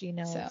times, so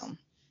So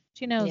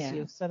she knows yeah.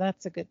 you. So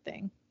that's a good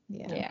thing.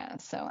 Yeah. Yeah.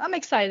 So I'm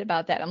excited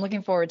about that. I'm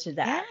looking forward to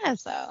that.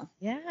 Yes. So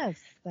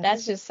Yes. That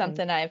that's is just exciting.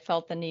 something I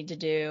felt the need to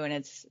do. And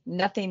it's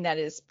nothing that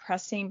is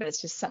pressing, but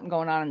it's just something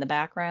going on in the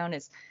background.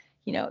 It's,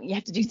 you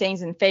have to do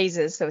things in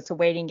phases. So it's a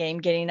waiting game.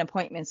 Getting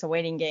appointments, a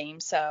waiting game.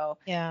 So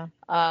Yeah.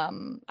 I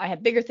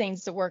have bigger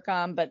things to work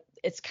on, but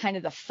it's kind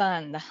of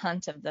the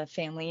hunt of the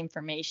family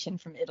information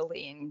from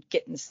Italy and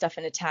getting the stuff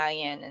in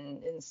Italian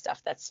and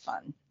stuff. That's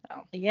fun.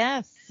 So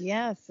Yes.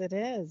 Yes, it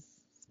is.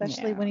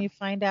 Especially when yeah. you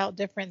find out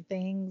different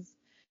things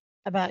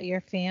about your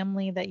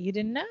family that you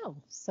didn't know.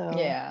 So,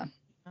 Yeah.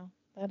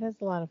 that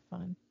is a lot of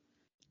fun.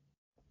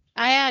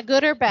 I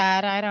good or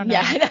bad, I don't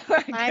Yeah. know. I know. Good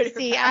or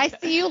I bad.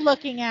 see you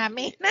looking at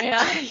me.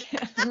 Yeah.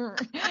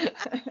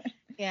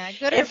 Yeah,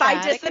 good or If I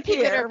bad. It could be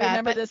good or disappear,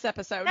 bad, remember but this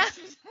episode.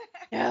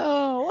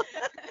 no.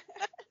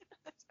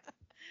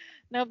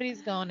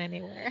 Nobody's going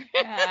anywhere.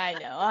 I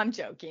know. I'm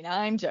joking.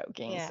 I'm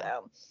joking. Yeah.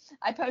 So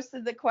I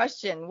posted the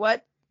question,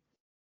 what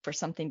for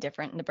something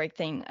different and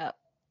to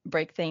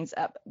break things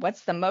up.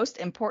 What's the most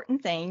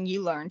important thing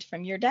you learned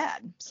from your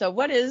dad? So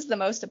what is the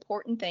most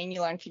important thing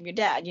you learned from your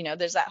dad?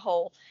 There's that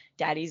whole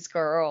daddy's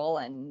girl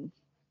and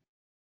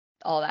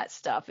all that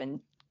stuff, and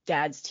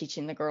dad's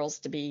teaching the girls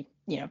to be,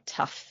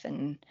 tough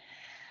and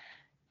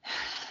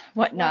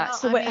whatnot. Well,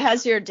 So I what mean,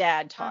 has your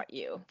dad uh, taught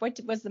you? What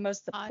was the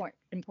most I,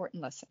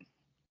 important lesson?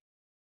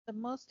 the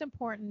most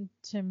important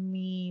to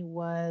me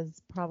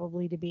was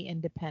probably to be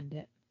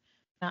independent,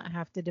 not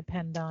have to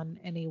depend on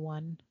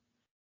anyone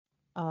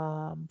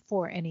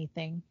for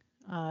anything,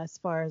 as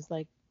far as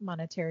like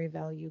monetary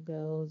value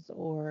goes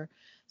or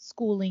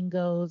schooling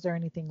goes or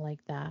anything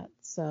like that.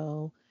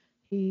 So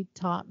he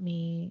taught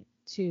me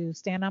to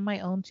stand on my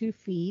own 2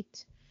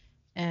 feet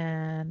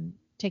and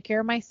take care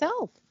of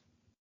myself.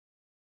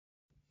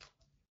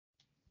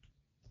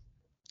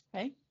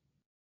 Okay.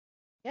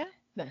 Yeah,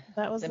 that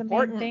That's was the main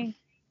important. thing.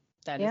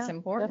 That is Yeah,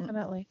 important.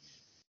 definitely.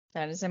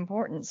 That is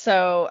important.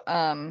 So,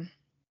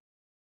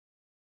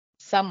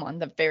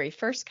 the very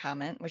first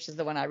comment, which is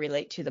the one I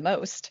relate to the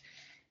most,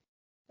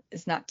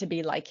 is not to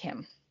be like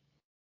him.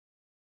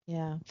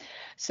 Yeah.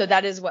 So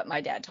that is what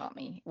my dad taught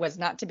me, was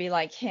not to be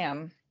like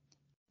him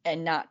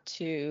and not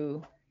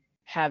to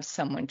have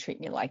someone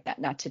treat me like that,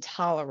 not to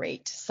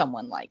tolerate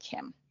someone like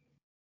him.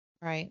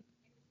 Right.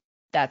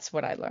 That's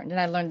what I learned. And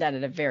I learned that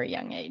at a very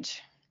young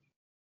age.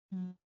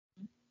 Mhm.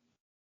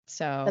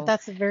 But So,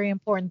 that's a very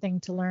important thing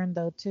to learn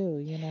though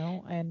too,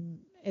 and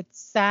it's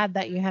sad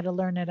that you had to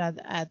learn it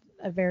at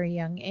a very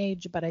young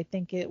age, but I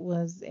think it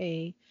was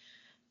a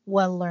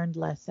well learned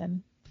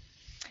lesson.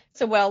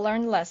 it's a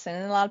well-learned lesson.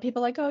 And a lot of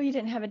people are like, oh, you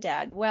didn't have a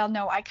dad. Well,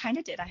 no, I kind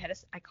of did.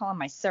 I call him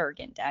my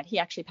surrogate dad. He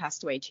actually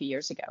passed away 2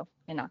 years ago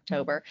in Mhm.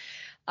 October.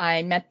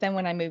 I met them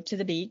when I moved to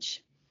the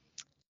beach.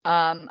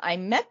 I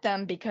met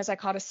them because I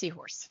caught a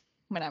seahorse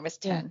when I was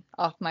Yeah. 10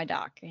 off my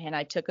dock, and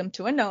I took him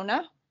to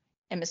Anona,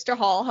 and Mr.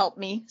 Hall helped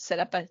me set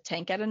up a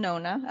tank at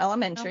Anona Oh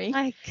Elementary.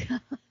 my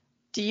God.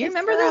 Do you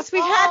remember Mr. this?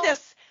 We've had Hall.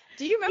 this.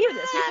 Do you remember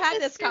this? We've Yeah, had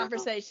this Mr. Hall.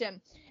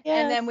 conversation.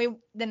 And Yes.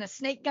 then a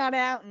snake got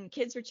out and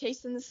kids were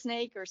chasing the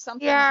snake or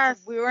something.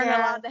 Yes. We weren't Yes.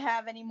 allowed to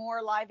have any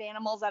more live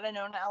animals at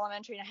Anona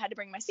Elementary, and I had to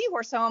bring my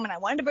seahorse home, and I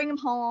wanted to bring him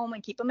home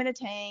and keep him in a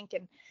tank,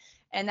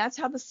 and that's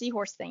how the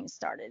seahorse thing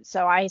started.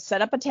 So I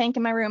set up a tank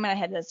in my room, and I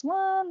had this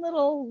one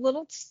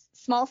little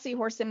small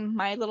seahorse in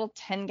my little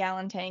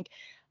 10-gallon tank.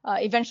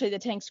 Eventually the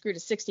tank grew to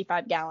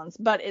 65 gallons,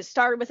 but it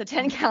started with a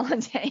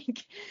 10-gallon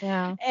tank.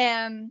 Yeah.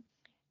 And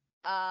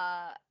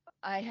I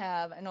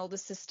have an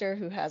oldest sister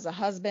who has a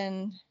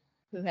husband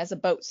who has a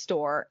boat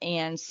store.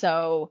 And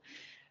so,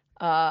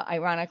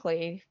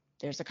 ironically,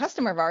 there's a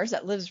customer of ours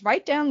that lives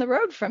right down the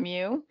road from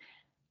you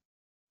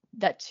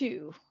that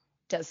too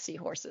does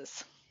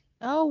seahorses.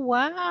 Oh,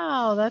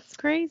 wow. That's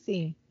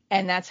crazy.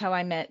 And that's how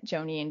I met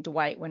Joni and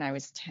Dwight when I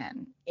was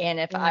 10. And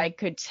if Yeah. I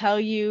could tell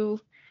you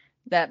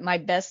that my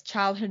best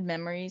childhood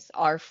memories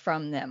are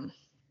from them.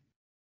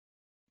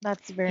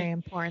 That's very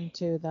important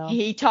too, though.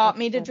 He taught That's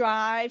me to good.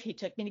 drive. He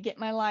took me to get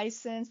my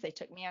license. They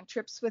took me on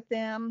trips with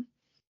them.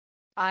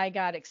 I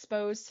got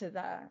exposed to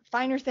the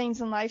finer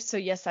things in life. So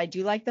yes, I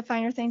do like the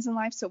finer things in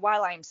life. So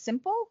while I'm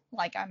simple,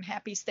 like I'm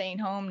happy staying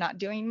home, not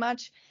doing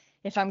much,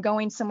 if I'm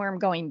going somewhere, I'm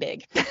going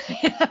big.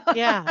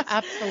 Yeah,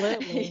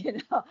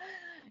 absolutely.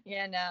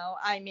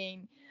 I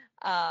mean,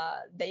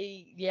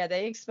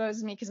 they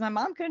exposed me because my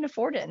mom couldn't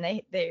afford it,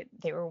 and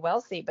they were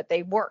wealthy, but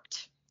they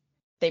worked.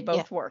 They Yeah.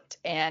 both worked,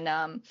 and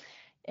I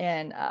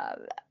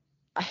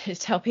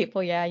tell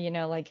people, yeah,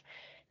 like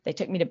they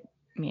took me to,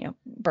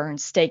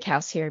 Burns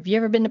Steakhouse here. Have you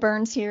ever been to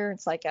Burns here?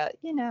 It's like a,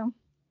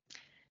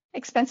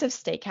 expensive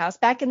steakhouse.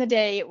 Back in the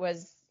day, it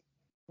was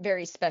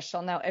very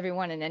special. Now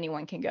everyone and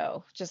anyone can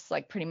go, just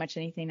like pretty much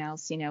anything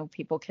else.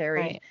 People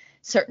carried Right.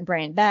 certain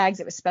brand bags.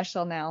 It was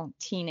special. Now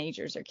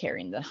teenagers are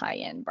carrying the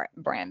high-end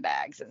brand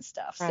bags and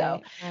stuff. So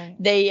Right.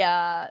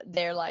 Right.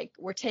 they're like,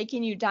 we're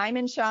taking you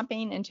diamond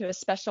shopping into a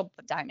special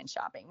diamond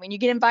shopping. When you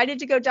get invited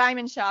to go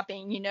diamond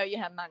shopping, you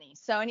have money.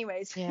 So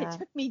anyways, they Yeah.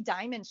 took me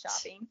diamond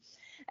shopping,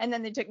 and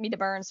then they took me to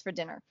Burns for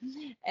dinner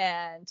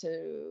and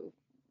to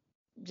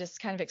just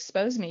kind of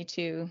expose me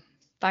to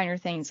finer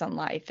things in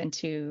life and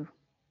to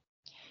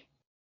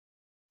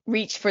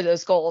reach for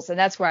those goals. And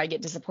that's where I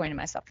get disappointed in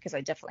myself, because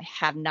I definitely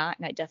have not.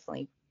 And I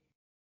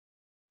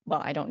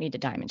don't need a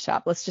diamond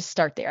shop. Let's just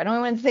start there. I don't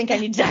even think I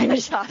need a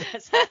diamond shop.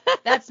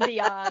 That's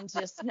beyond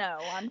just, no,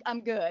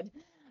 I'm good.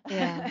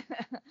 Yeah.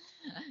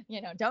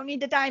 Don't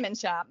need the diamond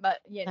shop, but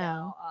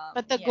No.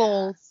 But the yeah.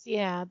 goals,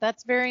 yeah,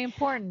 that's very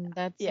important.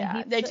 That's and Yeah,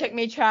 he's they took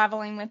me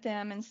traveling with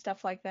them and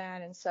stuff like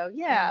that. And so,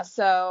 yeah, yeah,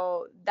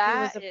 so he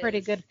was that a pretty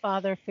is, good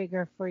father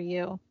figure for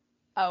you.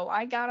 oh,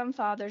 I got him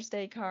Father's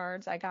Day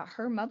cards. I got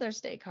her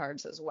Mother's Day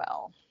cards as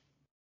well.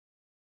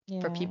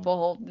 For Yeah.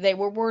 people, they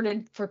were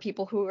worded for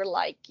people who were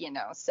like,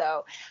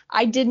 so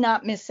I did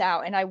not miss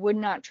out, and I would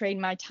not trade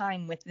my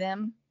time with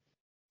them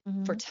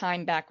for Hmm.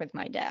 time back with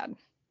my dad.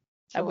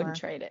 I wouldn't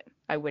Sure. trade it.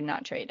 I would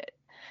not trade it.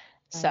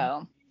 Right.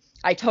 So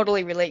I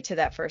totally relate to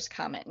that first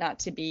comment, not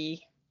to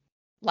be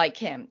like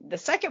him. The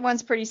second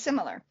one's pretty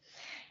similar.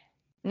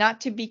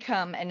 Not to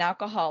become an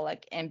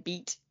alcoholic and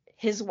beat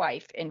his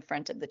wife in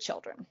front of the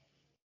children.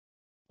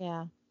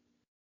 Yeah.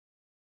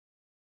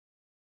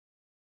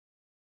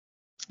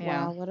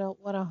 Yeah. Wow.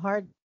 What a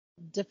hard,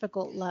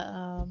 difficult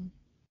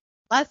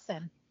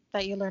lesson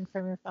that you learned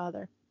from your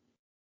father.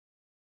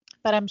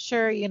 But I'm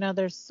sure,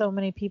 there's so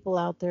many people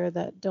out there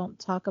that don't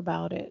talk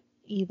about it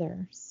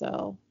either.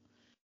 So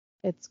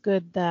it's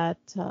good that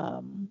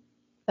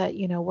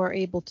we're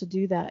able to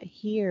do that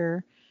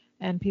here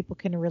and people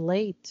can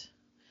relate.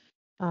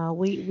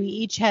 We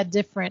each had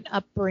different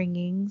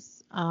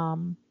upbringings,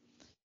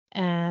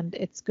 and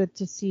it's good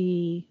to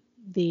see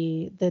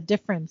the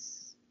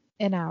difference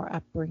in our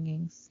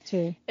upbringings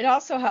too. It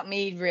also helped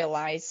me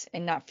realize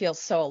and not feel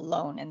so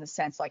alone, in the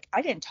sense like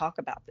I didn't talk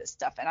about this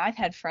stuff. And I've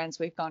had friends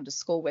we've gone to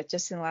school with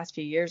just in the last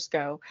few years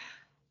go,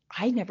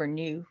 I never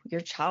knew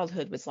your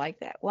childhood was like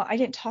that. Well, I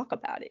didn't talk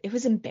about it. It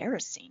was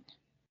embarrassing.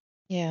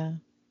 Yeah.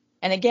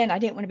 And again, I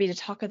didn't want to be the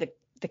talk of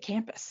the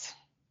campus,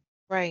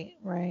 Right.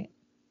 Right.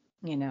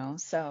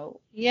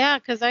 so Yeah,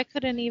 because I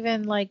couldn't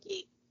even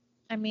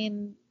I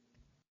mean,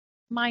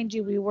 mind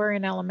you, we were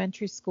in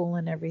elementary school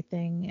and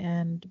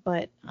everything,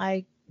 but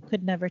I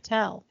could never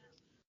tell.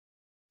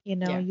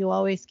 yeah. You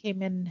always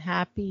came in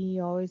happy,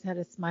 you always had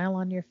a smile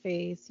on your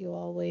face, you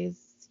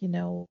always,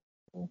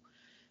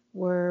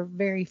 were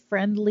very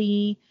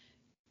friendly.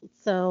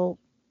 So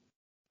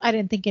I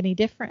didn't think any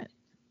different.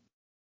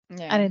 I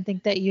Yeah. didn't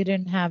think that you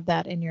didn't have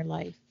that in your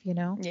life.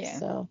 Yeah.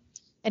 So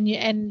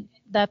and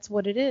that's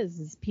what it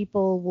is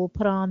people will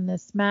put on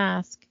this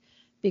mask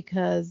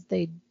because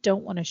they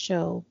don't want to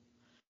show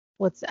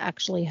what's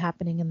actually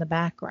happening in the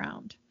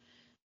background.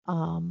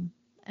 Um,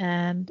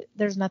 and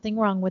there's nothing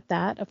wrong with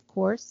that, of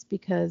course,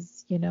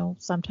 because,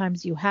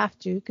 sometimes you have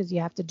to, because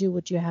you have to do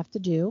what you have to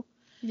do.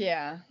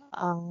 Yeah.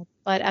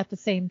 But at the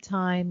same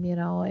time,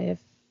 if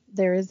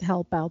there is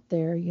help out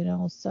there,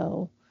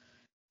 so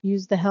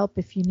use the help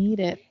if you need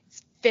it.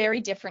 It's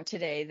very different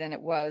today than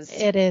it was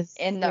It is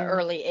in the very,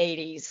 early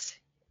 80s,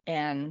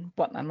 and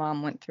what my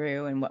mom went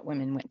through and what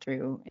women went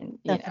through. And,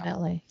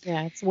 definitely.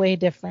 Yeah, it's way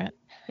different.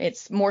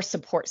 it's more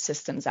support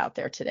systems out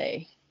there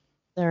today.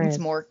 There It's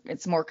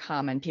is. more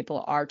common.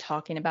 People are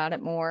talking about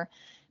it more.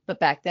 But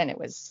back then it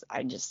was,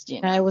 I just,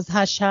 It was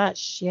hush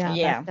hush. Yeah, back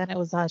yeah, then it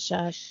was hush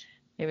hush.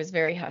 it was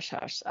very hush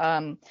hush.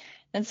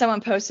 Then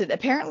someone posted,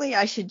 apparently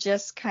I should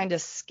just kind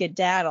of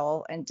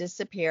skedaddle and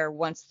disappear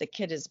once the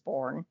kid is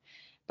born,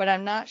 but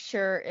I'm not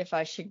sure if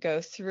I should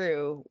go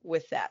through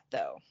with that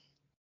though.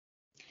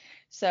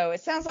 So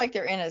it sounds like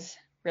they're in a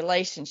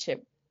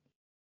relationship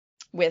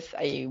with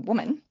a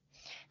woman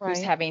who's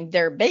Right. having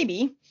their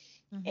baby,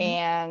 Hmm.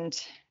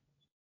 and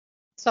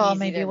So he's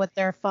maybe either, what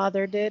their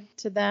father did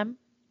to them,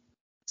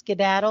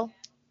 skedaddle.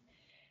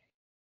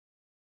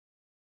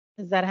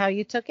 Is that how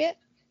you took it?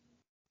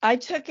 I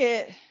took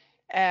it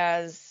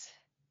as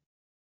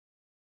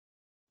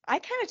I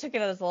kind of took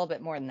it as a little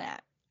bit more than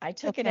that. I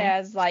took it Okay.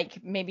 as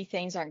like maybe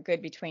things aren't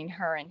good between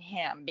her and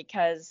him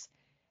because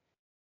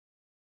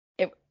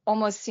it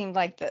almost seemed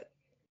like that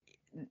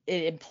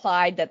it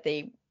implied that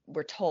they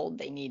were told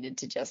they needed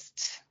to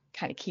just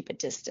kind of keep a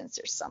distance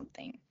or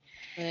something.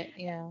 But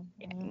yeah.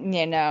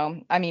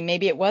 I mean,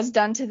 maybe it was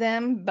done to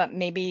them, but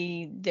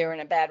maybe they're in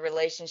a bad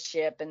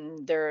relationship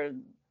and they're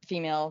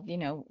female,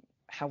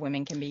 how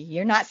women can be.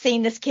 You're not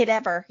seeing this kid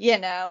ever,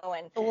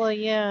 and Well,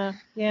 yeah,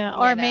 yeah. you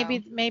Or know,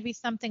 maybe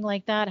something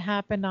like that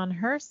happened on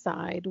her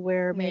side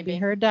where maybe maybe.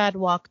 her dad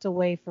walked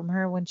away from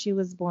her when she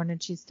was born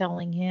and she's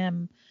telling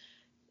him,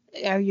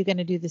 "Are you going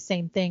to do the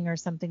same thing?" or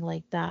something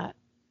like that.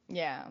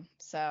 Yeah.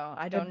 So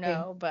I don't Could be.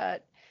 know,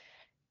 but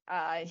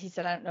he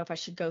said, I don't know if I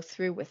should go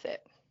through with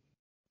it.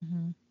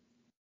 Hmm.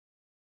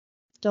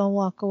 Don't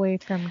walk away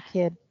from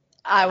kid.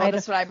 Well, I don't.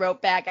 that's what I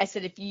wrote back. I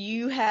said, if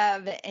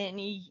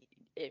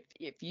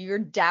you're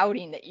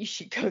doubting that you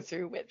should go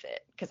through with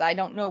it, because I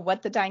don't know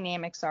what the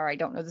dynamics are, I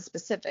don't know the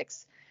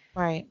specifics.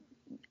 Right.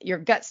 Your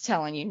gut's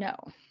telling you no.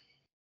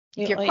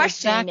 If you're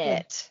questioning Exactly.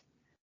 it,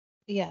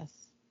 Yes,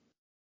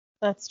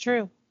 that's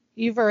true.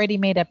 You've already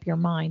made up your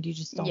mind. You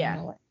just don't yeah,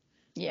 know it.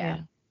 yeah, Yeah.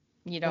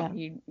 you Yeah.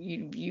 don't,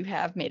 you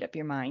have made up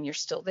your mind. You're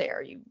still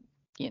there. You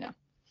know,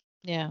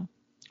 Yeah.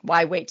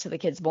 why wait till the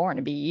kid's born?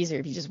 It'd be easier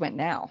if you just went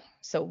now.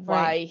 So Right.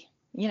 why,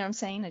 you know what I'm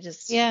saying?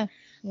 Yeah.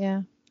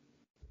 Yeah.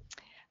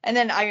 And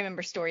then I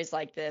remember stories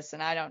like this,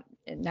 and I don't,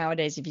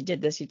 nowadays, if you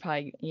did this, you'd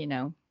probably,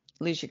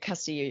 lose your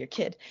custody of your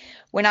kid.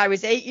 When I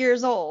was 8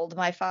 years old,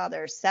 my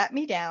father sat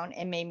me down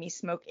and made me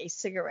smoke a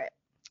cigarette.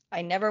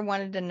 I never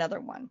wanted another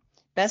one.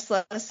 Best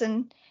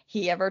lesson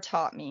he ever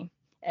taught me,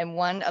 and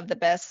one of the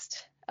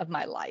best of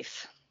my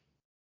life.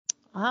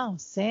 Oh,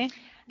 see?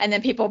 And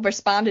then people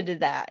responded to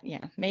that.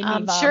 Yeah, made me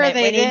I'm sure vomit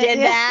they when he did. did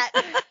Yeah.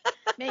 that.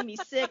 Made me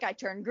sick. I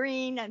turned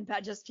green, and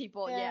just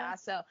people, Yeah. yeah.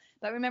 So,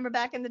 but remember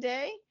back in the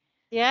day,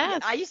 yeah,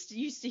 Yes. I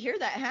used to hear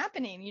that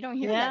happening. You don't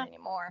hear that Yeah.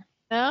 anymore.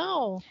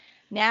 No,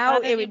 Now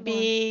not it would anymore.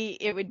 be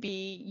it would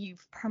be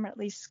you've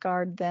permanently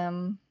scarred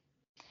them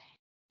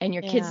and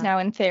your kid's Yeah. now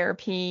in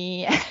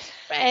therapy.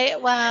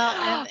 Right. Well,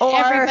 and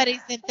Or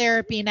everybody's in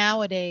therapy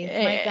nowadays.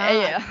 My God.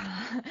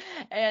 yeah.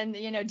 And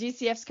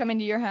DCF's coming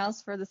to your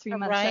house for the 3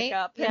 month Right?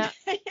 checkup and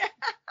Yeah.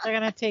 They're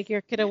gonna take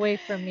your kid away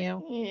from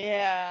you.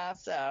 yeah,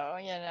 so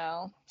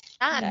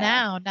Not no.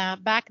 now. Now,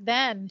 back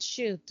then,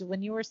 shoot,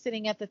 when you were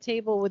sitting at the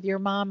table with your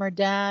mom or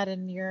dad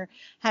and you're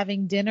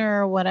having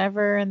dinner or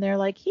whatever, and they're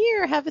like,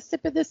 "Here, have a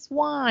sip of this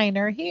wine,"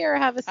 or "Here,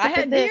 have a I sip of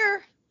had this."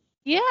 beer.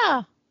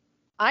 Yeah,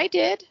 I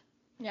did.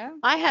 Yeah.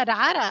 I had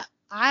Ada.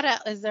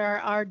 Ada is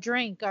our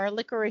drink, our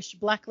licorice,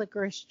 black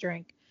licorice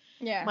drink.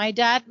 Yeah. My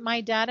dad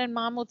and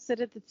mom would sit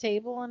at the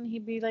table and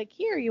he'd be like,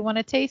 "Here, you want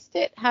to taste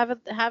it? Have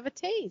a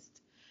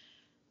taste."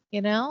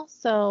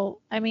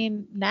 So I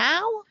mean,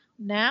 now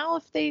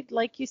if they,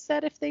 like you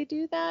said, if they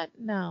do that,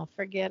 no,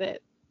 forget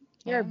it.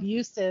 You're Yeah.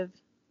 abusive.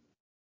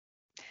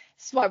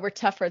 That's why we're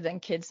tougher than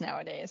kids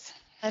nowadays.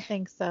 I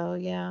think so,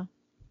 yeah.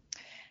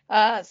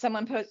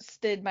 Someone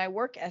posted my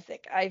work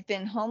ethic. I've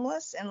been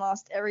homeless and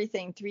lost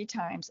everything 3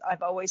 times.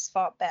 I've always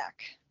fought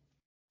back.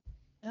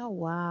 Oh,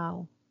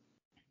 wow.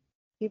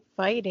 Keep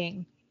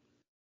fighting.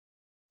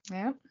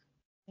 Yeah.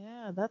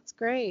 Yeah, that's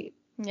great.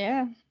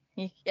 Yeah.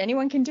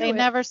 Anyone can They do it.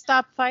 never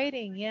stop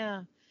fighting,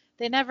 yeah.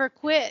 They never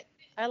quit.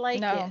 I like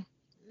it. No,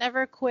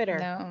 Never quitter.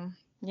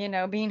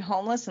 no. Being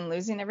homeless and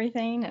losing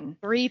everything and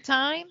 3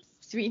 times?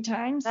 3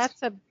 times.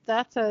 That's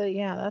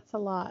a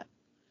lot.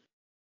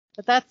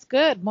 But that's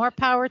good. More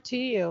power to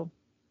you.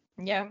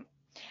 Yeah.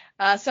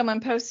 Someone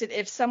posted,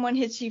 if someone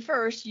hits you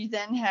first, you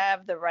then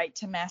have the right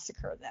to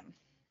massacre them.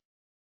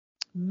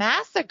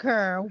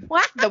 Massacre.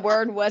 What? The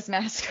word was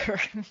massacre.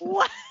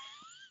 What?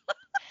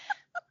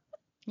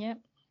 Yep.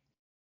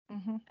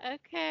 Hmm.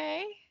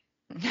 Okay.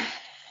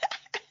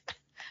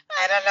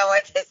 I don't know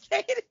what to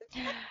say to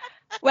that.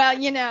 Well,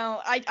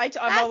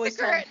 I've always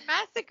told.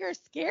 Massacre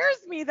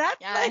scares me.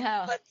 That's Yeah, I like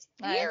know. what's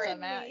That's scaring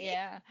me.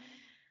 yeah.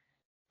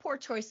 Poor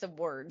choice of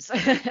words.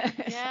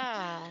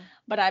 Yeah.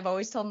 But I've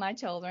always told my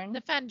children,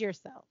 Defend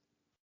yourself.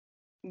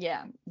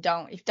 yeah,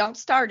 don't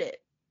start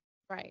it.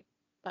 Right.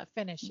 But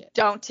finish it.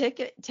 Don't take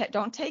it,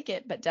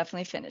 but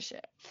definitely finish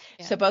it.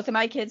 Yeah. So both of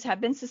my kids have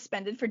been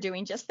suspended for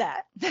doing just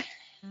that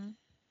Mhm.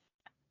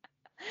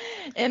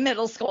 in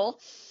middle school.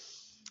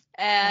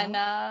 And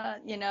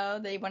Well,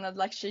 they want to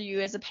lecture you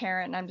as a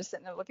parent, and I'm just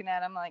sitting there looking at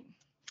them like,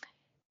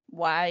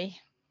 why?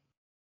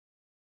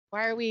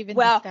 why are we even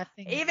Well,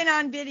 discussing even this?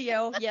 on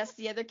video, yes,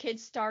 the other kid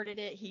started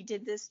it. He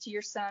did this to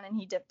your son, and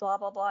he did blah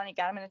blah blah, and he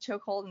got him in a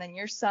chokehold, and then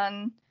your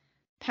son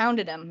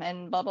pounded him,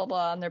 and blah blah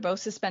blah, and they're both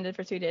suspended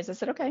for 3 days. I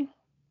said, okay,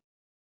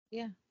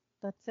 Yeah.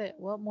 That's it.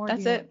 What more do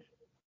that's you want? it.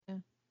 Yeah.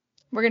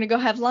 We're gonna go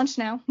have lunch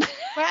now.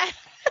 Right.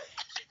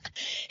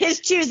 His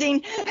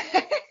choosing.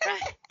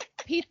 Right.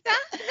 Pizza?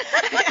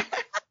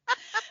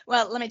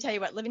 Well, let me tell you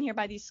what. Living here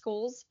by these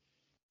schools,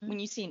 Mhm. when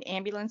you see an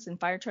ambulance and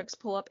fire trucks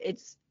pull up,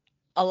 it's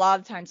a lot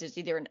of times it's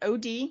either an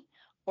OD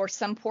or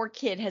some poor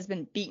kid has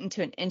been beaten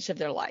to an inch of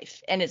their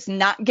life. And it's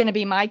not going to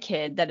be my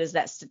kid that is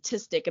that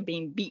statistic of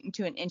being beaten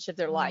to an inch of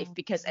their life,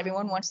 because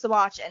everyone wants to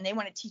watch and they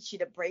want to teach you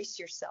to brace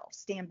yourself,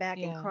 stand back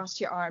and cross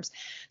your arms.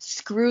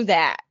 Screw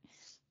that.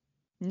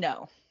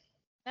 No,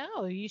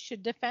 you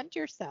should defend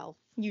yourself.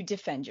 you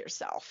defend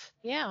yourself.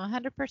 Yeah,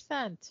 100%.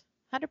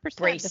 100%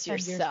 Brace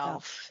defend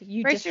yourself.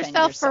 You Brace defend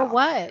yourself for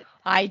what?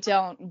 I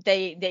don't.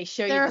 They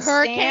show you There the a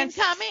hurricane stance.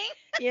 coming?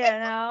 You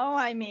know,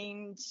 I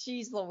mean,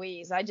 geez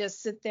Louise. I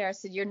just sit there. I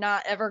said, you're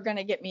not ever going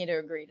to get me to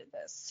agree to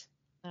this.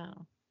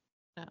 No.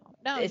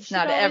 It's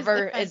not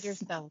ever. Defend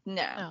yourself.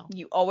 No.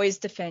 You always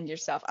defend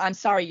yourself. I'm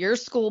sorry, your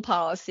school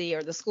policy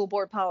or the school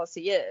board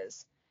policy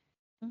is.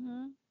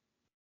 Mm-hmm.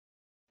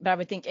 But I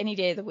would think any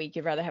day of the week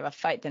you'd rather have a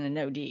fight than an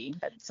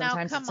OD. But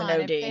sometimes it's an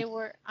OD. If they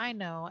were, I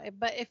know,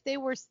 but if they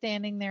were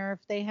standing there,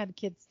 if they had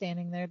kids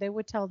standing there, they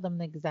would tell them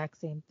the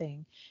exact same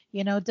thing.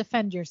 You know,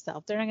 defend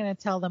yourself. They're not going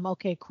to tell them,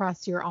 okay,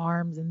 cross your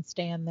arms and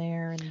stand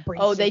there and brace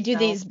yourself. They do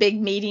these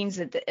big meetings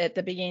at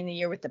the beginning of the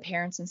year with the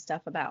parents and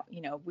stuff about,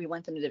 you know, we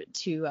want them to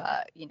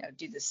you know,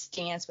 do the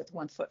stance with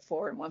 1 foot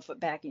forward and 1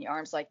 foot back and your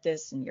arms like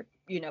this and you're,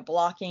 you know,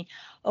 blocking.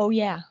 Oh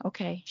yeah,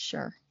 okay,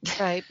 sure.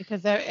 Right,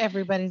 because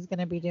everybody's going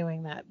to be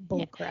doing that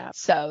bull crap.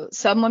 So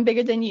someone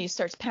bigger than you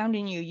starts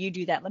pounding you, you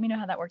do that. Let me know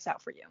how that works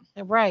out for you.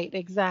 Right,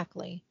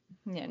 exactly.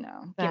 You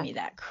know, give me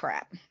that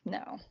crap.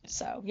 No.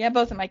 So yeah,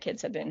 both of my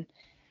kids have been.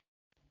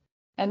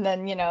 And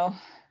then, you know,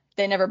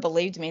 they never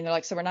believed me. They're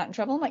like, so we're not in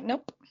trouble? I'm like,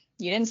 nope,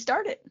 you didn't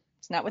start it.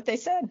 It's not what they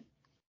said.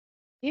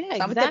 Yeah,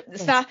 exactly.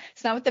 It's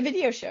not what the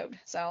video showed.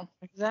 So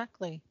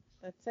exactly.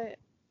 That's it.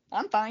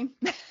 I'm fine.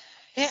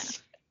 Yeah.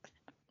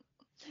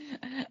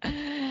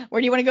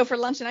 Where do you want to go for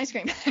lunch and ice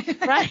cream?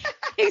 Right.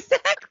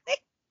 Exactly.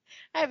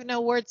 I have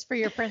no words for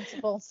your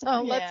principal,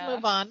 so let's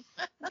move on.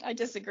 I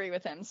disagree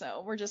with him,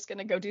 so we're just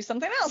gonna go do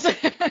something else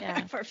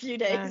for a few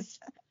days.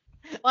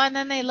 Well, and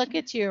then they look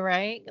at you,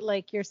 right?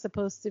 Like you're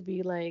supposed to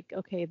be like,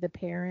 okay, the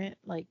parent,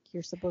 like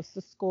you're supposed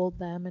to scold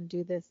them and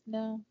do this.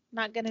 No,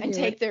 not gonna do it. And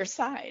take their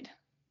side.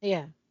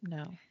 Yeah,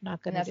 no,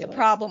 not gonna do it. And that's the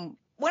problem.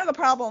 One of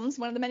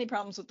the many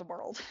problems with the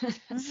world.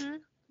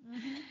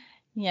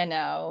 You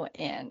know,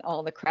 and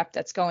all the crap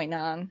that's going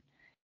on.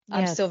 Yes.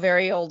 I'm still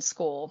very old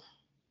school.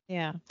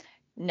 Yeah.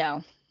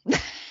 No. It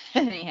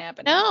ain't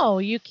happening. No,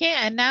 you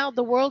can't. And now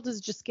the world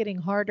is just getting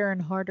harder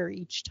and harder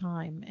each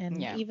time.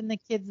 And even the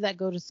kids that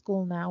go to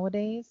school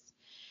nowadays,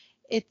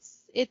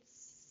 it's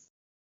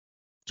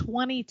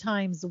 20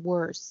 times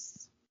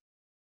worse.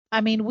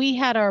 I mean, we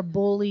had our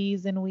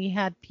bullies and we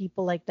had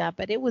people like that,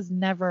 but it was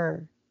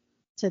never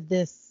to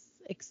this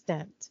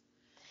extent.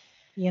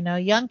 You know,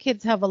 young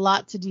kids have a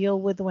lot to deal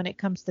with when it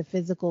comes to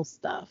physical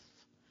stuff.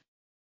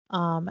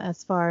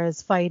 As far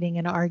as fighting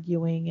and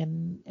arguing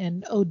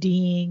and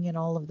ODing and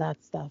all of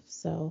that stuff.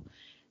 So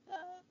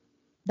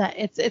that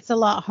it's a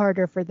lot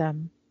harder for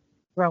them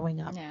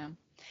growing up. Yeah.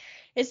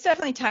 It's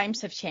definitely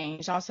times have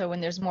changed. Also,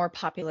 when there's more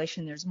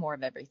population, there's more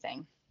of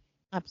everything.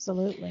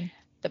 Absolutely.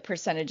 The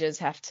percentages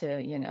have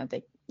to, you know,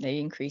 they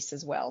increase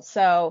as well.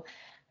 So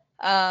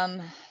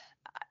I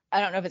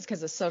don't know if it's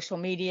because of social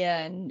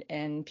media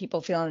and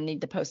people feeling the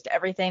need to post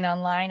everything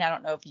online. I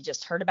don't know if you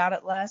just heard about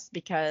it less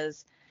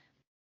because,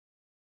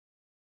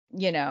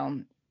 you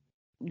know,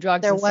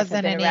 drugs there and stuff wasn't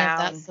have been any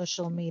around. of that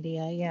social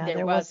media. Yeah,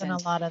 there wasn't a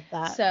lot of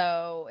that.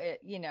 So,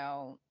 you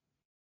know,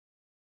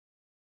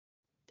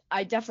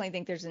 I definitely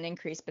think there's an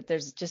increase, but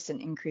there's just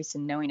an increase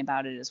in knowing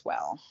about it as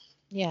well.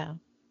 Yeah.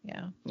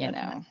 Yeah. You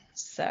know,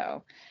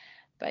 so,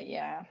 but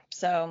yeah.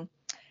 So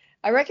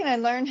I reckon I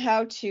learned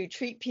how to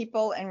treat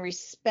people and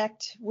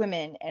respect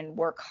women and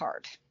work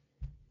hard.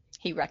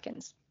 He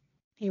reckons.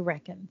 Yeah,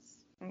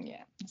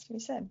 that's what he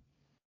said.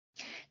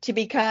 To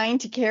be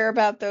kind, to care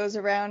about those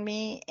around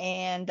me,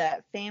 and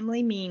that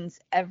family means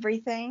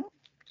everything.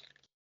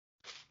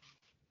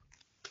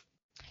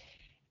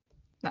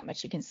 Not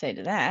much you can say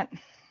to that.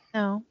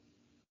 No.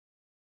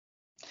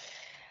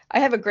 I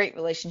have a great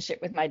relationship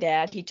with my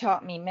dad. He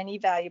taught me many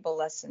valuable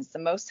lessons. The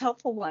most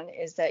helpful one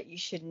is that you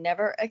should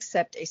never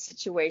accept a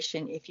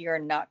situation if you are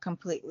not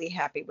completely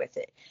happy with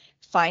it.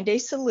 Find a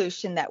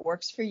solution that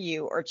works for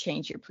you or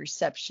change your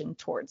perception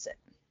towards it.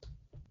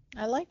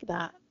 I like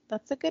that.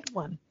 That's a good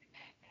one.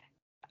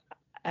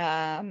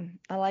 I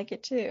like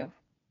it too.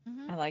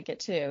 I like it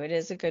too. It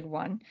is a good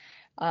one.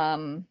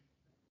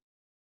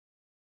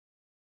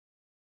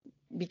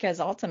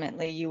 Because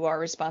ultimately you are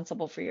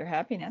responsible for your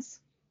happiness.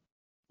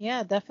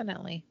 Yeah,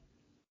 definitely.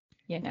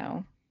 You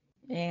know,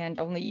 and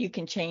only you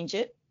can change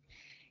it.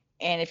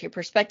 And if your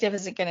perspective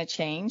isn't going to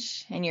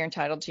change and you're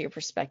entitled to your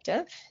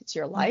perspective, it's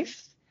your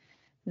life,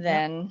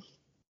 then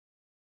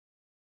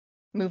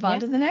move on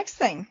to the next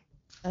thing.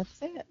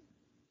 That's it.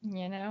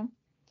 You know,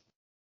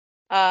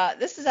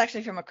 this is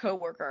actually from a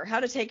coworker. How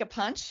to take a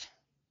punch.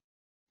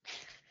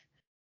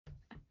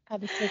 How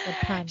to take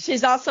a punch.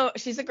 She's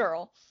a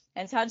girl,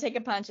 and it's how to take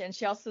a punch. And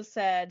she also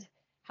said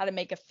how to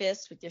make a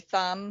fist with your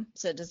thumb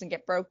so it doesn't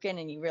get broken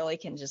and you really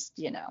can just,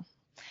 you know.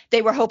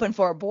 They were hoping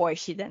for a boy,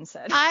 she then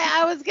said.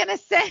 I was going to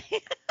say.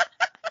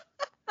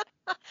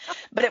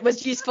 but it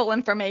was useful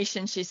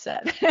information, she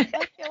said.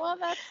 Okay, well,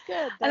 that's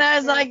good. And That's I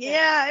was very like, good.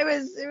 yeah, it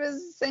was the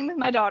same with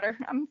my daughter.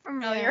 I'm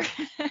familiar.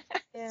 Yeah.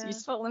 It's Yeah.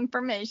 useful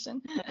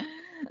information.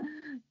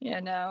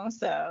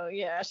 So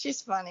yeah,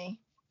 she's funny.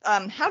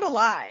 How to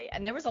lie,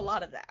 and there was a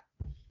lot of that.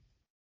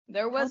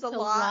 There How was a to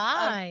lot of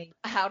lie.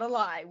 how to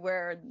lie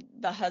where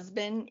the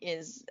husband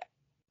is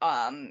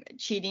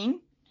cheating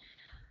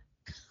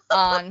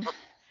on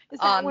Is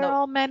that on where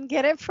all men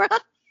get it from?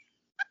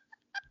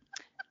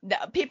 the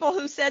people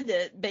who said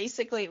that.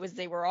 Basically, it was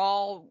they were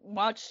all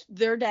watched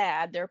their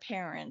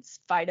parents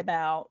fight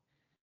about,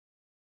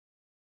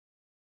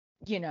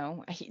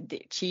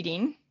 the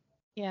cheating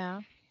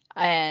Yeah.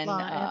 and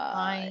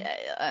Lying.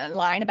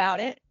 lying about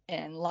it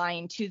and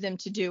lying to them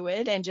to do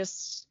it and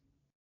just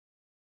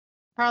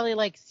Probably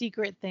like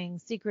secretive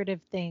things,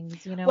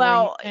 where you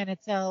well, kind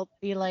of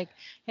be like,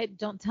 hey,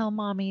 don't tell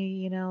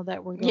mommy,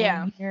 that we're yeah.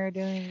 going here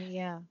doing,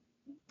 yeah.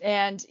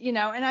 And and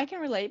I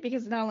can relate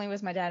because not only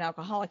was my dad an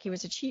alcoholic, he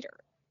was a cheater.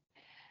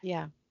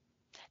 Yeah.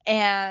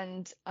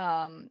 And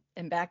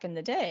back in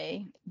the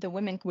day, the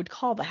women would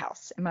call the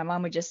house, and my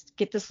mom would just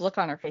get this look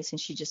on her face,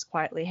 and she'd just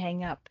quietly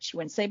hang up. She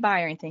wouldn't say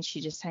bye or anything.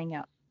 She'd just hang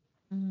up,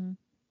 Hmm.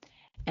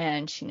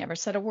 and she never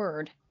said a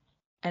word.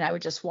 And I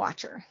would just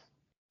watch her.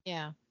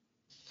 Yeah.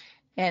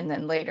 And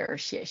then later,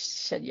 she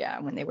said, yeah,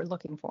 when they were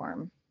looking for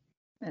him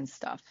and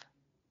stuff,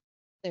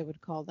 They would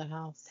call the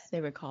house.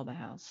 they would call the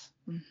house.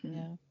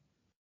 Yeah.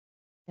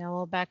 Yeah.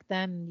 Well, back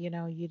then, you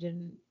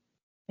didn't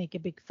make a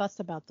big fuss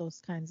about those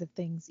kinds of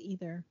things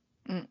either.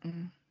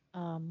 Mm-mm.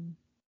 Um,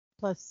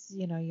 Plus,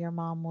 your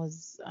mom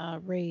was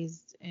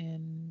raised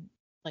in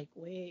like,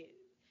 wait,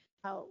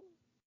 how,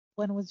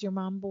 when was your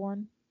mom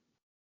born?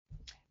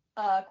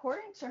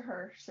 According to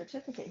her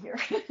certificate here,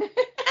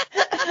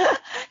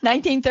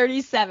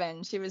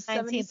 1937. She was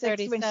 76 when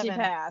she 1937.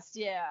 passed.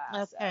 Yeah.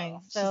 Okay.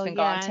 So she's So, been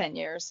gone yeah. 10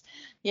 years.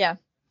 Yeah.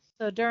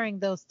 So during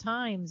those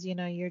times,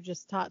 you're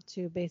just taught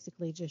to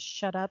basically just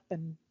shut up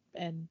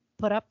and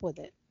put up with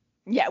it.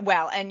 Yeah.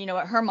 Well, and you know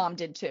what? Her mom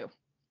did too.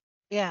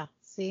 Yeah.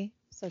 See?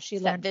 So she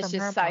It's that learned from vicious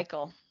her mom.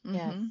 cycle.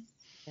 Yes. Hmm.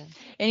 Yeah.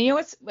 And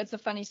what's a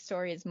funny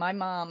story is my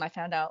mom, I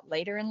found out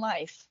later in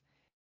life,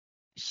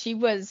 she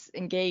was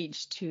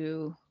engaged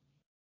to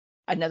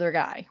another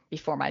guy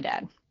before my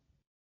dad.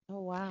 Oh,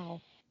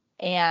 wow.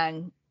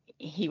 And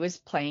he was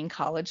playing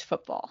college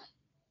football.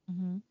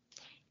 Hmm.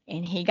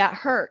 And he got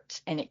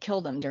hurt and it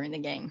killed him during the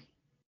game.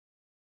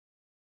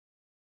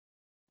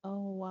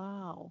 Oh,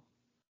 wow.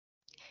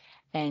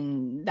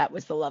 And that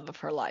was the love of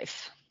her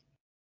life.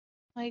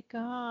 My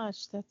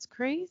gosh, that's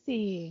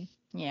crazy.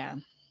 Yeah.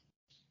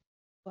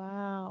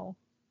 Wow.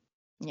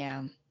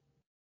 Yeah.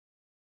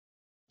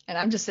 And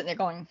I'm just sitting there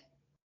going,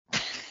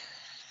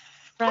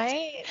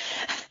 Right?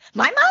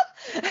 my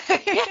mom?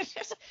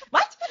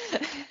 What?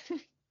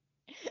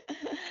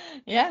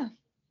 Yeah.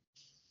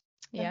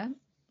 Yeah.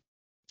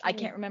 I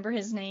can't remember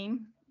his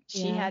name.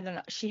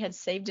 Yeah. She had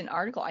saved an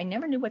article. I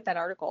never knew what that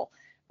article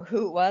or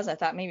who it was. I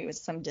thought maybe it was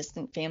some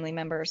distant family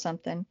member or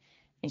something.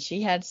 And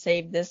she had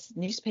saved this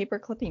newspaper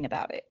clipping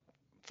about it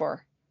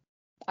for,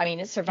 I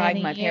mean, it survived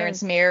Many my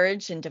parents' years.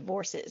 marriage and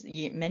divorces,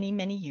 many,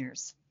 many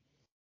years.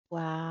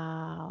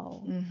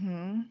 Wow. Hmm.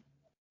 And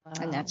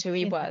Wow. that's who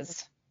he You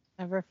was.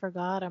 never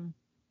forgot him.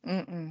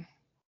 Mm-mm.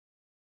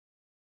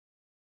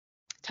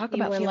 Talk You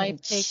about were feeling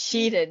life taking.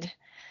 cheated,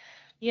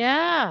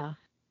 Yeah,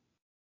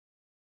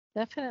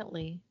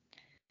 definitely.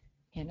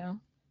 you know?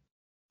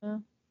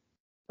 Well,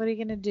 what are you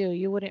gonna do?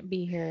 You wouldn't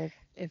be here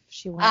if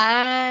she went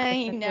I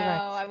different know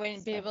I direction.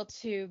 wouldn't be So able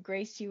to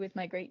grace you with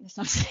my greatness.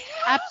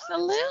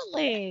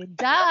 absolutely.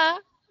 Duh.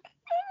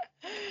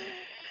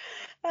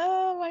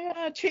 Oh my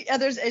God. Treat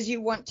others as you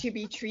want to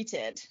be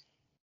treated.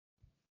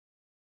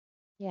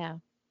 Yeah.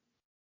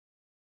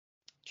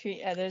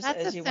 Treat others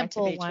That's a as you want to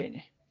simple be one.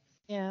 treated.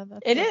 Yeah,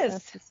 It that's is. a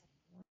simple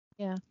one.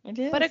 Yeah.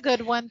 It But a is.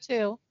 good one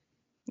too.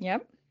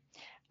 Yep.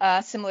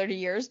 Similar to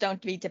yours,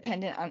 don't be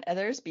dependent on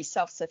others, be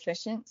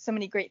self-sufficient. So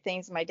many great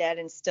things my dad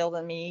instilled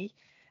in me.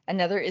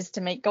 Another is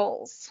to make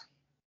goals.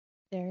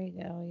 There you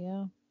go.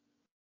 Yeah.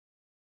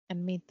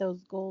 And meet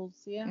those goals.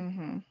 Yeah.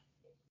 Hmm.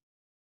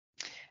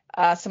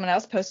 Someone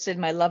else posted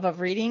my love of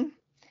reading,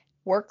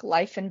 work,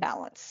 life, and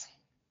balance.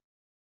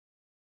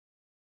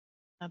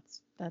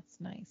 That's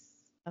nice.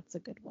 That's a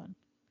good one.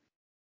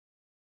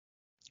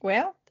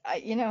 Well,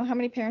 how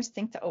many parents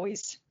think to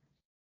always,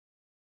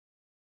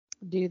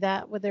 Do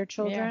that with their yeah.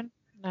 children?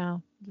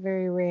 No,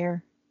 very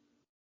rare.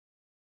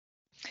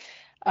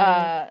 Very.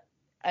 Uh,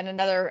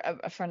 and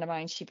a friend of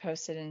mine, she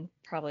posted, and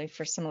probably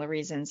for similar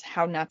reasons,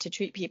 how not to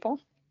treat people.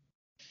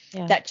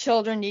 Yeah. That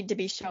children need to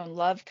be shown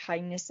love,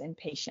 kindness, and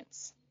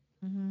patience.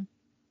 Hmm.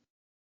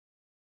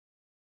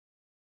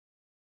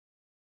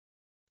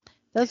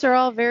 Those are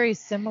all very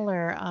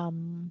similar.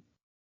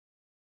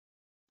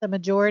 The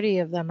majority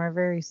of them are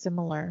very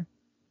similar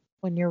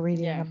when you're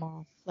reading Yeah. them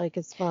off, like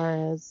as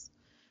far as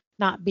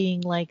not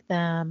being like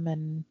them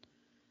and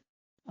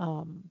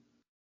um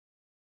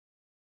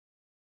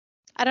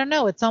I don't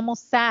know, it's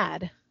almost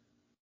sad.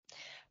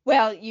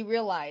 Well, you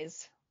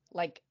realize,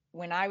 like,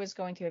 when I was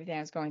going through everything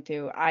I was going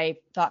through, I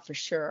thought for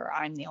sure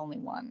I'm the only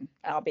one.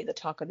 I'll be the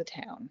talk of the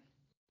town,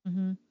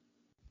 Mhm.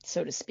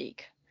 so to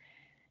speak.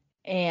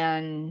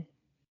 And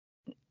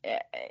eh,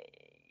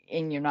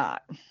 and you're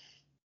not,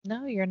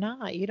 No, you're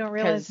not. You don't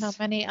realize because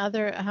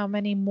how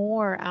many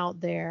more out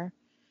there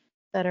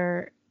that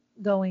are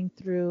going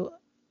through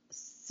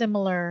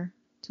similar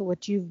to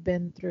what you've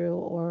been through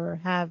or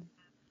have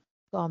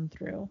gone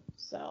through.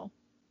 So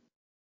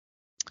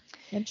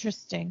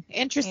interesting.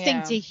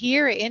 Interesting yeah, to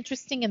hear.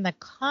 Interesting in the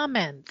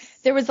comments.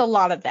 there was a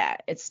lot of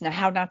that. It's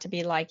how not to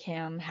be like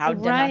him, how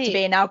not to Right.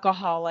 be an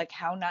alcoholic,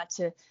 how not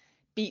to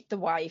beat the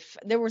wife.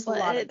 There was a Well,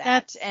 lot of that,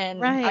 that's and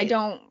right. I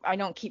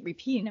don't keep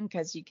repeating them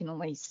because you can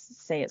only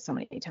say it so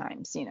many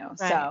times, you know.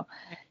 Right. So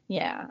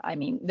yeah, I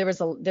mean,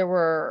 there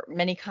were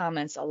many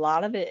comments. A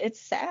lot of it, it's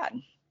sad.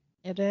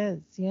 It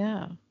is.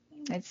 Yeah.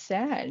 It's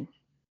sad.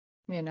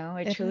 You know,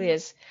 it It truly is.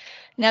 is.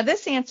 Now,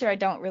 this answer I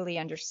don't really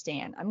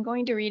understand. I'm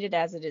going to read it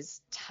as it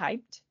is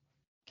typed.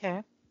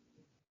 Okay.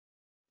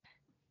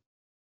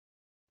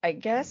 I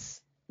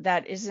guess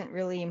that isn't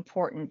really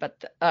important,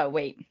 but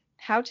wait.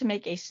 How to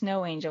make a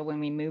snow angel when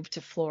we moved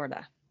to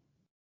Florida.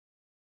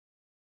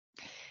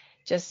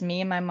 Just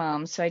me and my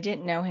mom, so I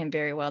didn't know him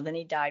very well. Then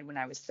he died when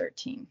I was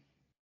 13.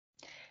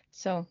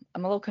 So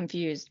I'm a little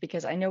confused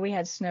because I know we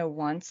had snow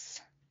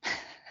once.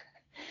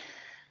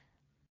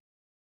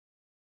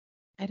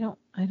 I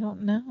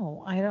don't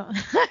know. I don't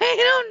I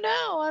don't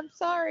know. I'm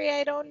sorry.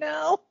 I don't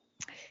know.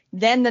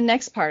 Then the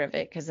next part of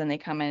it, because then they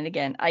commented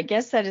again. I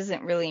guess that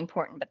isn't really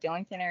important, but the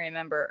only thing I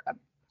remember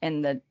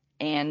and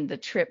the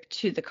trip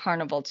to the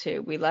carnival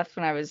too. We left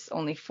when I was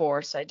only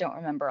 4, so I don't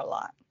remember a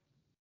lot.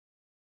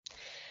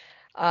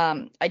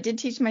 I did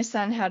teach my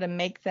son how to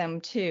make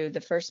them too,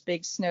 the first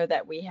big snow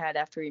that we had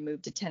after we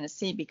moved to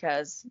Tennessee,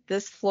 because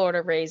this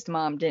Florida raised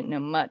mom didn't know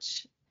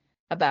much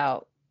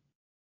about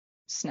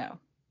snow.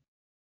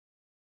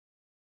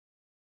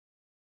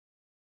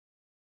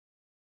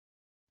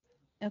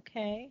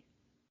 Okay.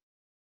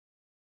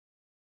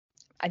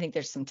 I think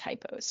there's some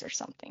typos or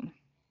something.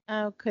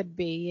 Oh, could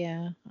be.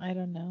 Yeah. I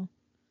don't know.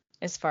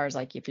 As far as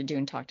like if you're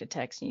doing talk to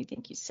text and you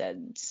think you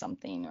said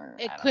something, or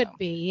It I don't could know.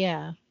 be.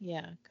 Yeah.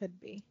 Yeah. Could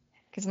be.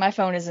 Because my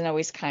phone isn't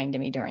always kind to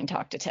me during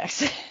talk to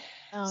text.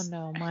 Oh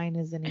no, mine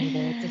isn't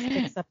either. It just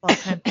picks up all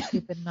kinds of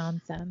stupid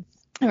nonsense.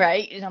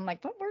 Right? And I'm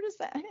like, what word is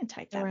that? I didn't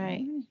type that Right.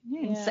 one.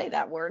 You didn't Yeah. say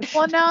that word.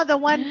 Well, no, the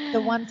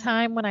one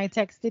time when I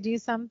texted you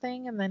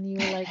something and then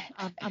you were like,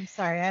 I'm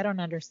sorry, I don't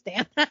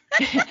understand.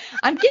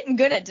 I'm getting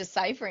good at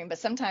deciphering, but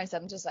sometimes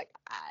I'm just like,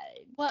 I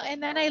Well, don't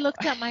and then I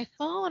looked know. at my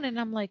phone and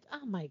I'm like,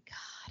 oh my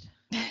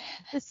God,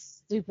 this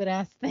stupid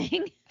ass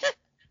thing.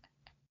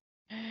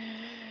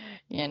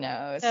 You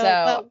know, So, so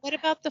but what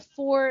about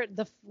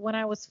the when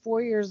I was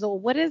 4 years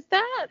old? What is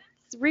that?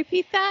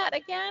 Repeat that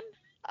again.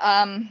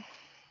 um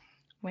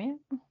well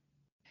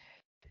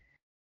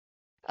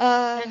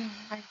uh And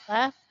I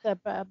left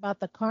about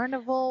the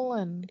carnival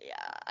and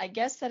yeah, I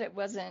guess that it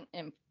wasn't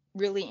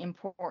really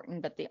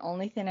important, but the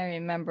only thing I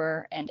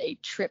remember, and a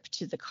trip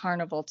to the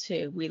carnival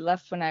too. We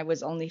left when I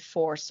was only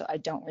 4, so I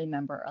don't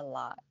remember a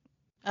lot.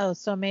 oh,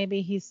 so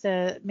maybe he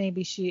said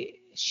maybe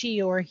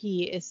she or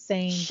he is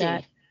saying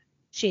that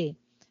She, she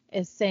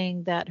is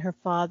saying that her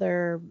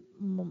father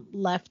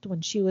left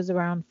when she was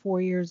around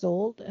 4 years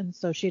old, and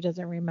so she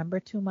doesn't remember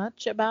too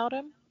much about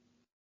him.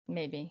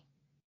 maybe,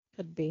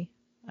 Could be.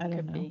 I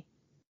don't could know. be,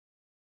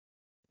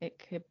 it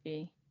could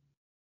be.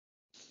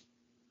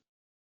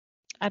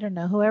 I don't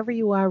know. Whoever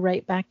you are,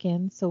 write back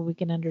in so we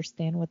can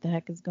understand what the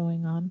heck is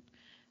going on.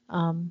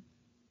 Um,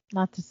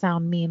 Not to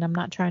sound mean. I'm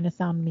not trying to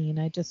sound mean.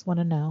 I just want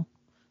to know.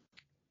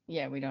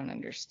 Yeah, we don't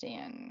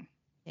understand.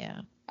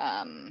 Yeah.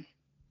 Um,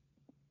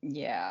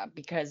 yeah,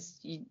 because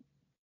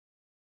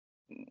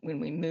when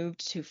we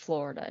moved to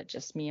Florida,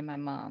 just me and my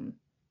mom.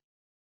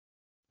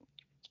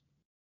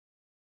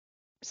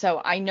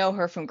 So I know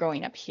her from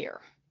growing up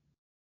here.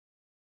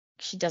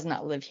 She does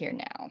not live here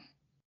now.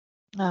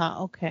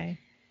 Ah, okay.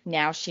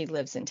 Now she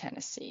lives in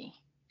Tennessee.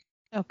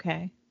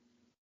 Okay.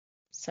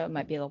 So it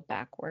might be a little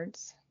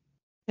backwards.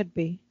 Could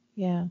be.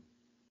 Yeah.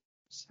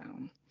 So,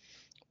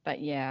 but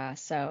yeah,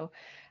 so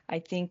I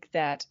think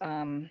that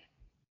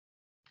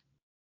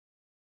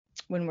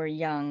when we're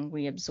young,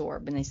 we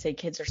absorb, and they say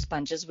kids are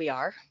sponges. We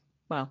are.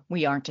 Well,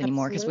 we aren't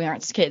anymore because we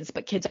aren't Absolutely. kids,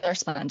 but kids are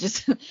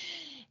sponges.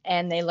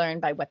 And they learn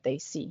by what they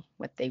see,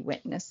 what they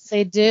witness.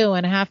 They do,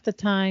 and half the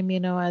time,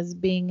 as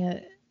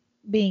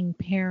being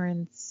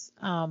parents,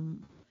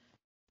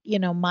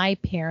 my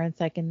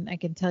parents, I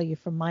can tell you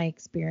from my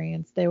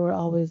experience, they were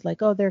always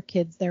like, oh, they're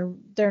kids,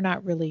 they're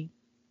not really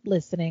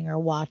listening or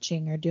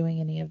watching or doing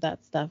any of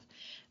that stuff.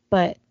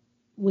 But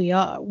we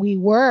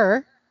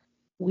were,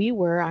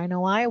 I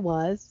know I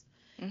was,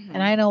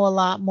 and Hmm. I know a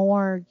lot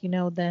more,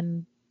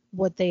 than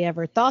what they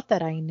ever thought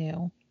that I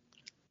knew.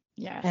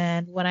 Yes.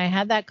 And when I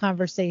had that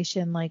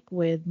conversation, like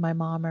with my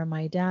mom or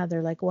my dad,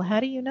 they're like, well, how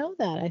do you know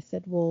that? I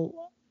said,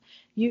 well,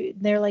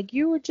 they're like,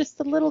 you were just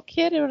a little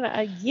kid.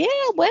 And yeah,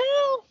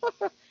 well,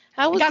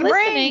 I I was got a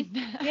listening.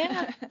 brain.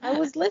 Yeah, I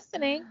was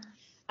listening.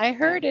 I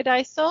heard it.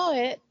 I saw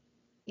it,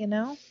 you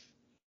know?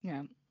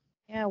 Yeah.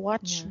 Yeah,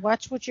 watch Yeah.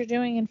 watch what you're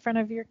doing in front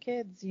of your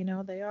kids.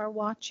 They are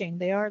watching,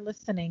 they are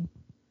listening,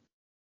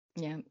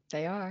 Yeah.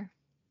 They are.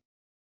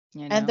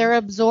 You and know. they're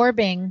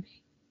absorbing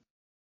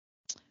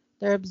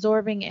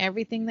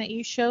everything that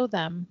you show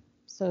them.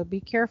 So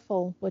be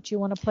careful what you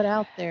want to put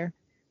out there.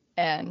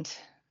 And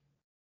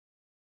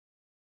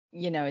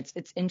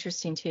it's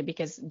interesting too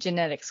because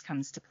genetics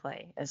comes to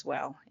play as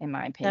well, in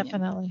my opinion.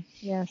 Definitely.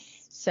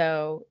 Yes.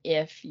 So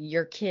if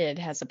your kid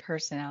has a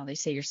personality,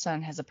 say your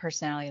son has a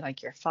personality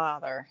like your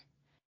father,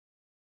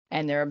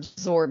 and they're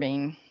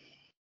absorbing,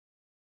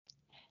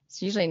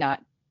 it's usually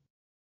not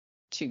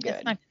too It's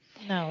good not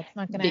no, it's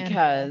not going to end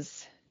well.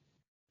 because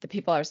the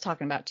people I was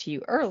talking about to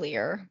you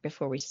earlier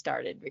before we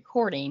started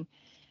recording,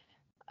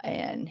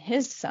 and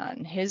his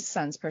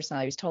son's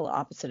personality was totally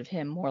opposite of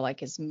him, more like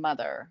his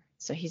mother.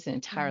 So he's an Mm,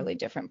 entirely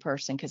different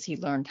person because he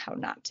learned how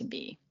not to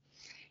be.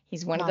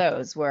 He's one of not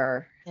those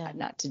where yeah.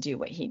 not to do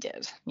what he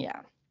did.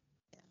 Yeah.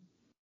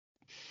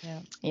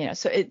 Yeah.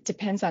 So it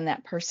depends on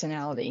that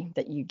personality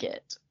that you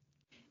get.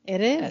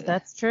 It is. Uh,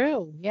 That's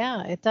true.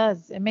 Yeah, it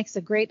does. It makes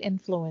a great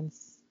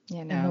influence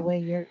you in the know, way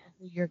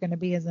you're going to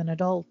be as an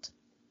adult.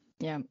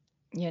 yeah,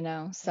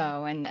 Yeah.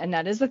 so and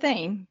that is the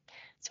thing.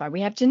 That's why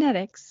we have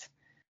genetics.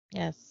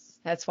 Yes.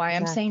 That's why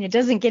I'm saying it Exactly.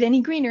 doesn't get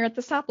any greener at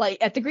the stoplight,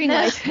 at the green No,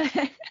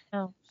 light.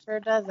 no, sure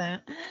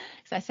doesn't.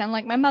 'Cause I sound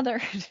like my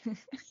mother.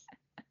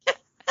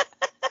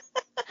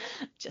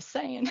 Just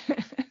saying.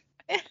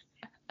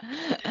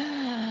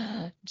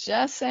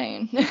 Just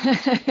saying.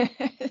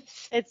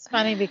 It's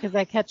funny because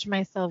I catch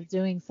myself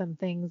doing some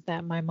things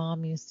that my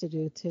mom used to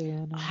do too,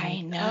 and I'm I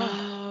like, oh,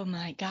 know,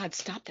 my God,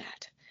 stop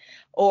that.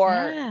 Or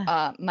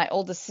yeah, my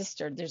oldest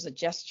sister, there's a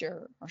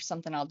gesture or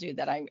something I'll do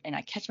that I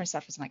catch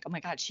myself as I'm like, oh my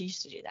God, she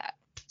used to do that.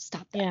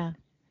 Stop that. yeah,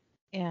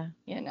 yeah,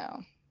 You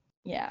know.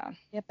 Yeah.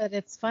 yeah. But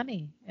it's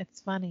funny.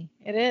 It's funny.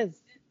 It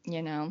is.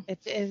 You know. It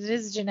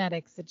is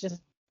genetics. It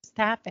just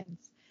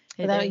happens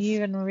It without you is.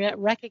 even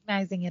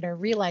recognizing it or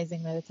realizing that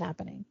it's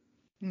happening.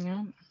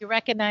 Yeah. You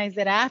recognize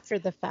it after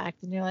the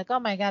fact, and you're like, oh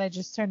my God, I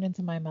just turned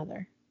into my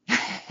mother,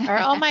 or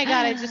oh my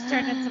God, I just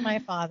turned into my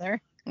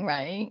father.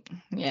 Right.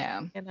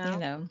 Yeah. You You know.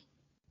 know.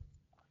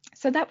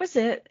 So that was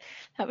it.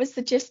 That was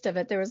the gist of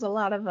it. There was a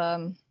lot of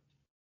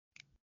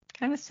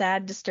kind of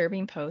sad,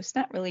 disturbing posts.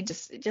 Not really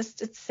just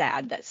it's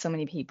sad that so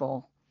many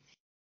people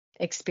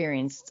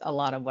experienced a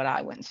lot of what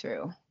I went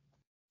through.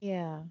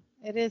 Yeah,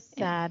 it is Yeah.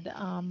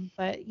 sad.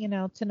 But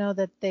to know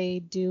that they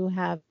do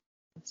have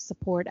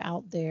support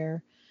out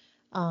there,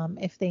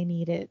 if they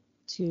need it,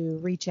 to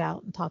reach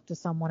out and talk to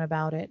someone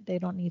about it. They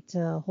don't need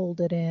to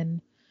hold it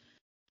in.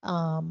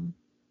 Um,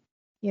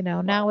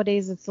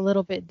 Nowadays it's a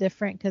little bit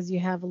different because you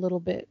have a little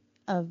bit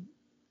of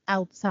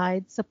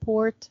outside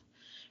support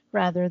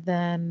rather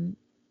than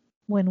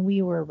when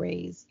we were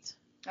raised,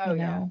 Oh you yeah.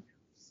 know.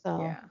 So,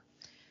 Yeah.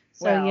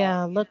 so Well,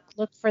 yeah, look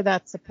for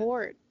that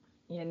support.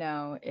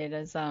 it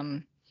is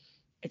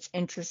it's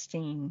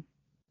interesting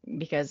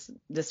because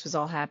this was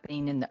all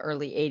happening in the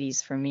early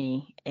 80s for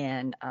me,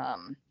 and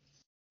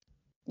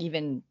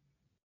even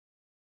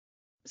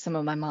some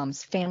of my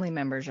mom's family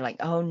members are like,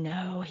 "Oh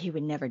no, he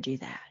would never do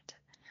that."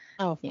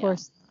 Oh, of You know.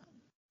 course.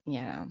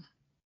 You know.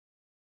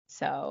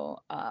 So,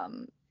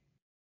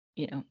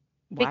 you know,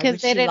 why Because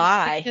would they she didn't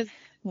lie? because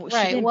Well, she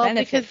right, didn't well, benefit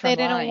because from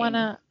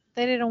lying.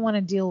 they didn't want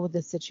to deal with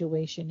the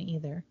situation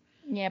either.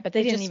 Yeah, but they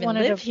They didn't just even wanted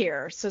live to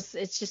here. So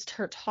it's just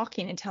her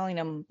talking and telling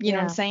them, you know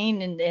what I'm yeah.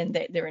 saying? And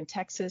they're in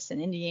Texas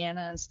and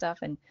Indiana and stuff.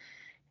 And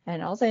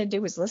all they had to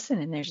do was listen.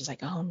 And they're just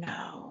like, oh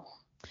no.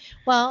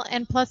 Well,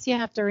 and plus you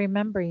have to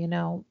remember,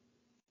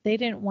 they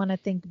didn't want to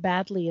think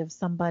badly of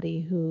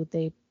somebody who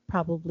they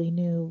probably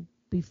knew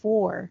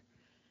before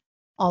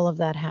all of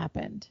that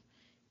happened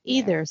Yeah.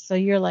 either. So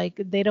you're like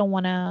they don't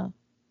want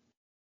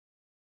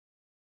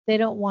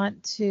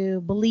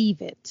to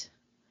believe it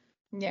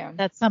Yeah.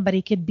 that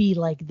somebody could be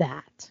like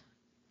that.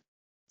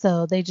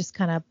 So they just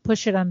kind of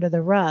push it under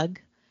the rug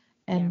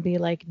Yeah. and be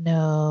like,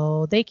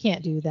 no, they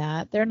can't do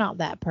that. They're not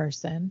that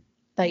person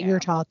that you're Yeah.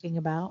 talking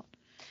about.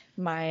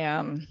 My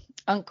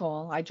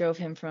uncle,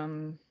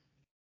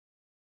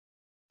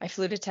 I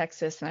flew to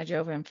Texas and I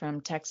drove him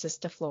from Texas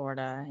to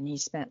Florida. And he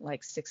spent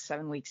like 6,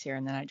 7 weeks here.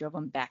 And then I drove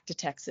him back to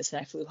Texas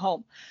and I flew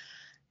home.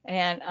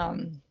 And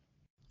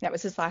that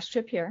was his last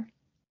trip here.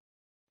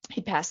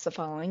 He passed the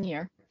following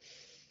year.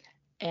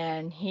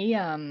 And he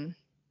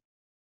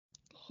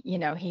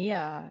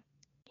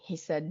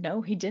said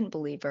no, he didn't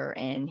believe her,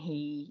 and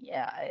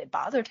it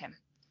bothered him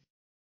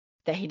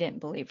that he didn't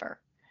believe her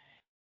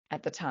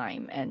at the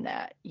time, and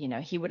that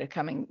he would have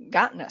come and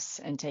gotten us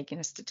and taken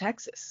us to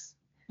Texas,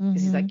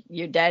 because he's like, Mhm.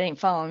 your dad ain't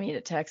following me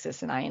to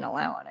Texas, and I ain't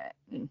allowing it.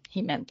 And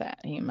he meant that.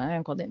 My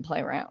uncle didn't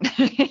play around.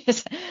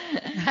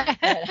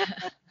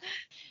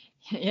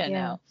 And, you Yeah.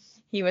 know,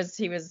 he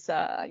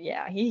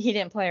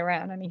didn't play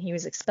around. I mean, he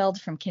was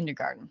expelled from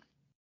kindergarten.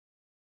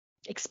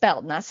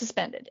 Expelled, not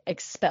suspended,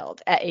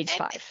 expelled at age And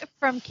 5.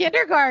 from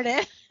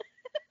kindergarten.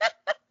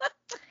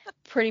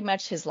 Pretty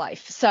much his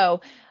life.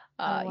 So,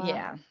 Oh wow.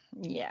 yeah,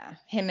 yeah.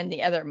 Him and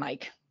the other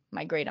Mike,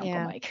 my great uncle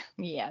Yeah. Mike,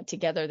 yeah,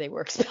 together they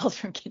were expelled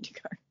from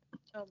kindergarten.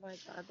 Oh my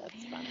God,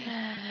 that's funny.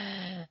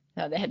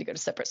 No, they had to go to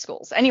separate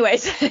schools.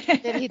 Anyways.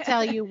 Did he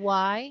tell you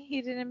why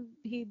he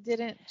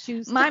didn't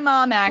choose to My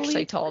mom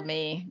actually believe told her?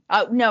 me,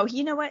 no,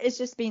 you know what? It's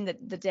just being the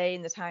day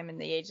and the time and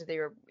the age that they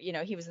were,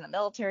 he was in the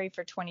military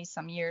for 20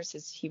 some years.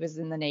 He was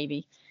in the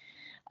Navy.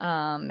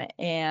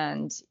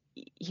 And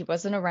he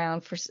wasn't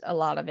around for a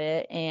lot of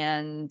it.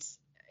 And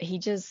he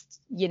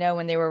just,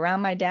 when they were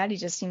around my dad, he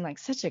just seemed like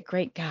such a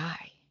great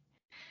guy.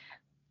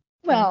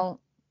 Yeah.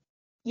 Well,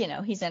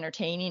 he's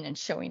entertaining and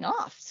showing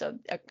off. So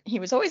he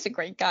was always a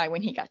great guy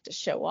when he got to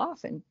show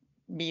off and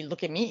be,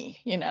 look at me,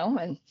 and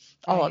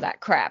all of Right. that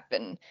crap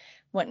and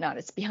whatnot.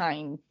 It's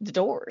behind the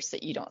doors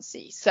that you don't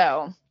see.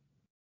 So,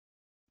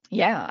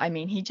 yeah, I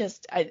mean,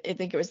 I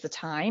think it was the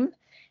time,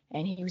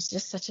 and he was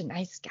just such a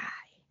nice guy,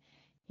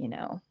 you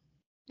know,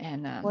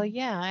 and, Well,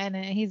 yeah, and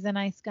he's a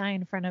nice guy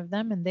in front of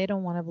them, and they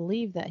don't want to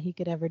believe that he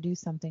could ever do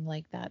something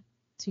like that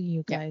to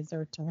you yeah, guys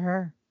or to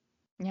her.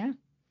 yeah,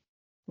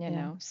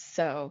 Yeah.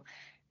 so,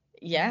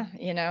 yeah,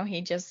 Mm.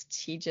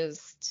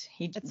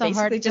 he It's a basically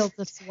hard pill just,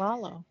 to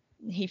swallow.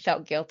 he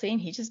felt guilty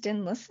and he just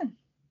didn't listen.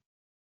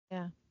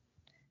 Yeah.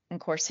 And of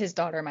course, his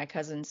daughter, my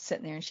cousin's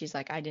sitting there and she's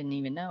like, I didn't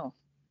even know.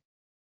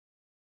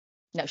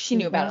 No, she See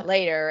knew about it that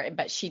later,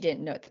 but she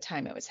didn't know at the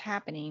time it was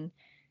happening.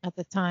 at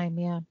the time,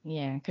 yeah.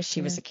 Yeah, because she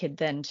Yeah. was a kid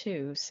then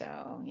too.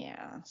 So,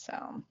 yeah.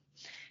 So,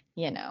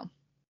 you know,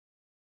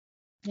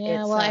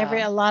 Yeah, it's well,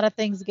 a lot of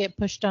things get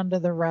pushed under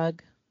the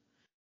rug,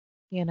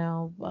 you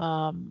know.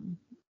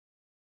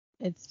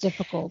 It's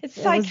difficult. it's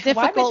It like, was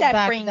why would difficult that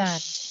back bring then.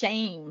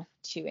 shame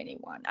to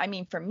anyone? I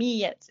mean, for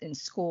me, it's in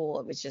school,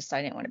 it was just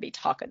I didn't want to be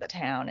talk of the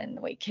town and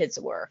the way kids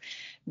were.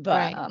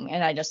 But Right.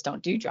 and I just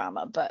don't do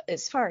drama. But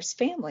as far as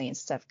family and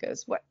stuff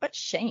goes, what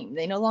shame?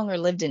 They no longer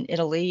lived in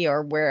Italy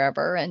or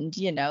wherever, and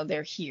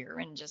they're here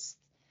and just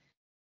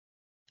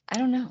I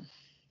don't know.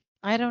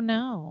 I don't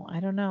know. I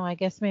don't know. I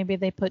guess maybe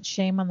they put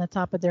shame on the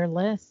top of their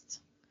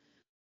list.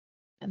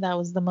 And that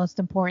was the most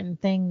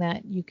important thing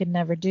that you could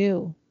never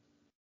do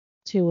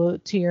to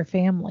your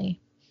family,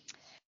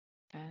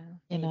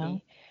 you know.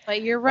 Maybe.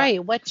 But you're Well,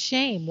 right. What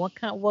shame?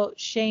 What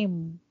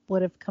shame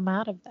would have come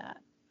out of that?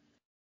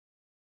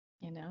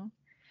 you know,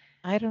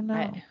 I don't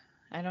I know.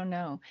 I don't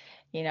know.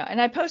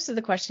 And I posted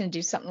the question to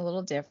do something a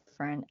little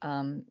different.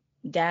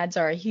 Dads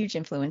are a huge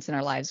influence in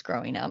our lives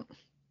growing up,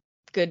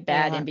 good, They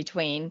bad, in are.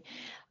 between.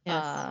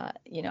 Yes.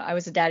 I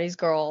was a daddy's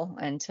girl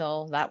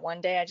until that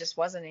one day I just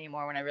wasn't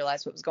anymore when I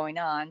realized what was going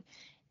on.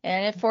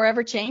 And it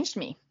forever changed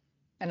me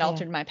and Yeah.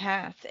 altered my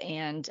path.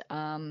 And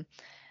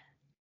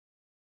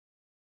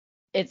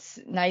it's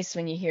nice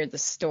when you hear the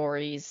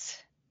stories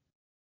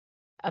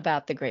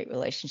about the great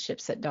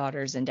relationships that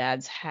daughters and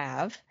dads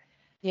have.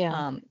 Yeah.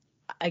 Um,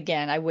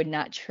 Again, I would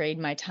not trade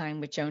my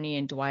time with Joni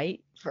and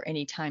Dwight for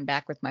any time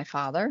back with my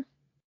father.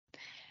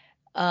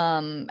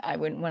 I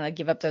wouldn't want to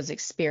give up those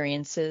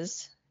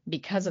experiences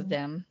because of Mhm.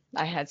 them.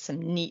 I had some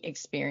neat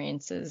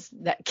experiences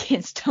that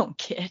kids don't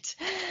get,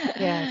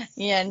 Yes.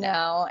 and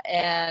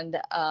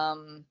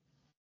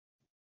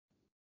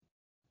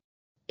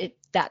it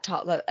that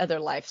taught other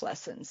life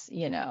lessons,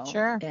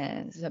 Sure.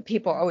 and so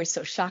people are always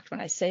so shocked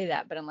when I say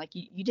that, but I'm like,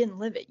 you didn't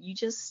live it. You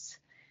just,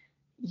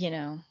 you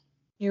know,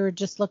 You were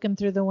just looking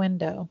through the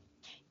window.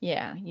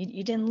 yeah,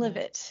 you didn't live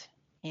Yeah. it.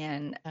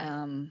 And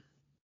Yeah.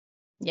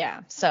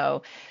 yeah,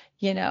 so,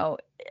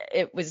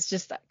 it was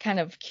just kind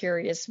of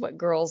curious what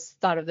girls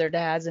thought of their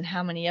dads and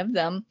how many of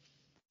them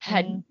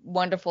had Mm.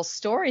 wonderful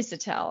stories to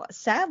tell.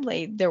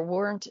 Sadly, there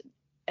weren't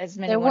as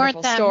many There weren't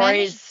wonderful that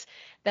many. stories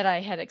that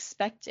I had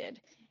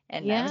expected.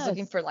 And I was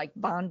looking Yes. for like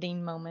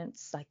bonding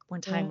moments. Like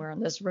one time Yeah. we're on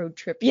this road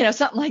trip,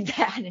 something like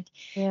that. And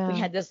we Yeah.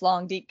 had this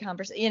long, deep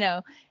conversation,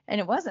 and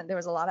it wasn't. There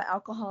was a lot of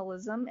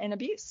alcoholism and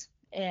abuse.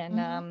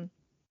 Hmm.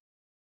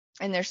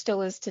 And there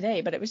still is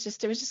today, but it was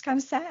just kind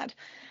of sad.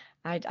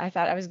 I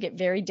thought I was get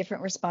very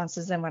different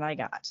responses than what I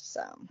got.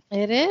 So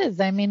It is.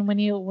 I mean, when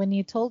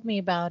you told me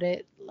about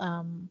it,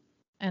 and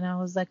I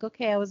was like,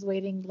 okay, I was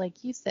waiting,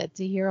 like you said,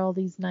 to hear all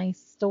these nice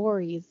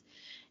stories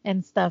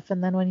and stuff.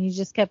 And then when you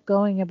just kept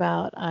going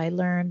about, I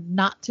learned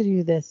not to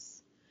do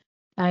this.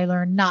 I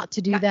learned not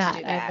to do not to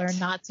do that. I learned that.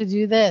 not to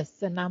do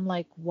this. And I'm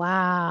like,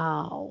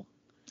 wow,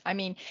 I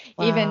mean,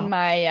 even wow.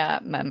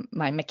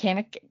 my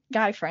mechanic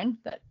guy friend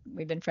that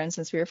we've been friends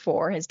since we were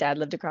 4, his dad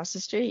lived across the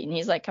street, and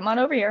he's like, "Come on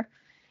over here.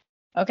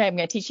 Okay, I'm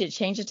gonna teach you to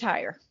change a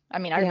tire." I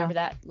mean, I Yeah. remember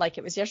that like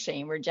it was yesterday.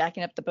 And we're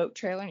jacking up the boat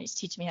trailer, and he's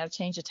teaching me how to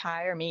change a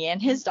tire. Me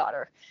and Mhm. his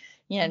daughter,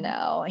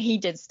 Mhm. he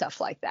did stuff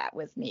like that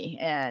with me,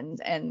 and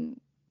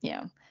you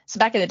know. So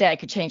back in the day, I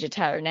could change a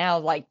tire. Now,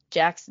 like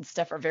jacks and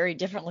stuff are very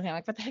different looking. I'm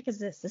like, what the heck is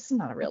this? This is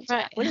not a real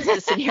Right. jack. What is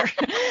this in here?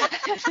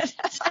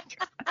 It's like,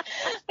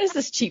 what is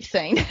this cheap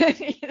thing?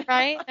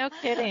 Right? No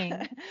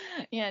kidding.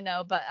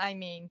 But I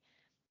mean,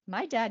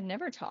 my dad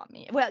never taught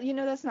me. Well,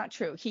 that's not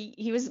true.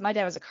 My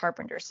dad was a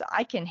carpenter, so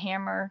I can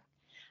hammer.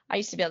 I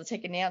used to be able to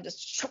take a nail and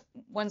just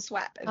one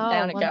swap and Oh,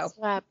 down it one go.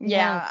 slap.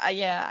 Yes.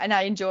 Yeah, and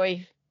I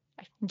enjoy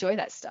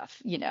that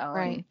stuff,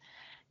 Right. and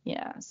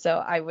yeah.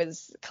 So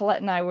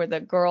Colette and I were the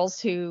girls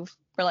who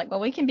we're like, well,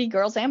 we can be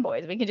girls and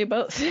boys. We can do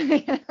both.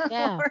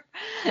 Yeah. Or,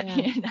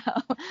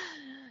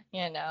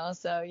 Yeah.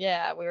 So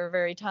yeah, we were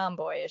very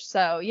tomboyish.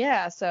 So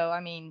yeah, so I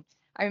mean,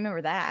 I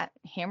remember that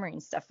hammering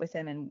stuff with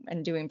him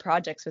and doing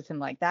projects with him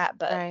like that,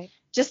 but Right.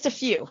 just a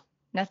few.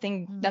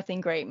 Mm.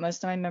 Nothing great.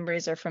 Most of my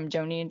memories are from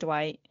Joni and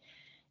Dwight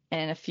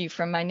and a few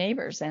from my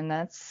neighbors, and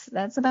that's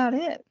about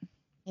it.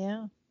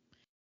 Yeah.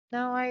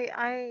 No,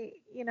 I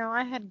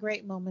had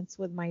great moments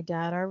with my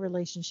dad. Our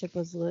relationship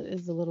is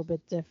a little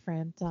bit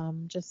different.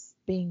 Just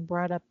being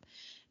brought up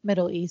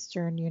Middle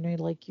Eastern,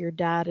 like your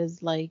dad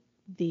is like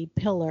the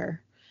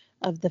pillar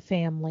of the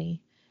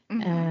family,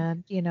 Mhm.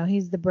 and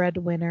he's the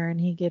breadwinner and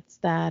he gets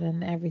that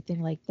and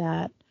everything like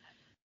that.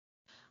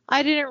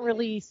 I didn't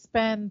really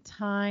spend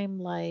time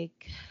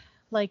like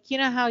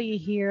how you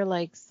hear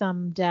like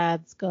some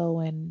dads go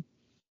and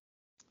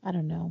I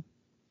don't know.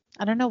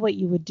 I don't know what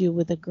you would do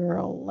with a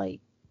girl like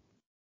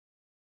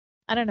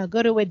I don't know,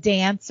 go to a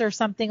dance or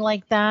something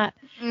like that.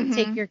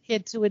 Take Mhm. your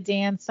kid to a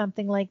dance,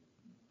 something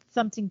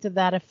to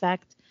that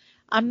effect.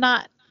 I'm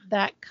not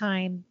that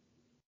kind.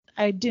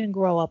 I didn't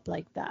grow up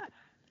like that.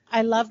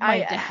 I love my I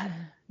dad.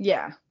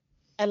 yeah.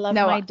 I love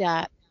No, my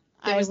dad.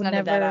 there I was would none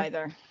of that never,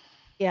 either.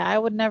 yeah, I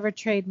would never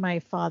trade my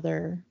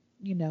father,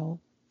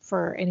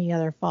 for any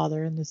other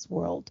father in this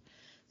world.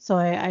 So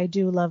I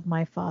do love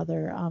my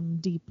father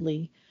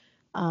deeply.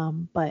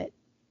 But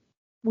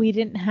we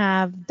didn't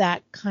have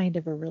that kind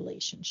of a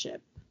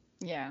relationship.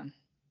 Yeah.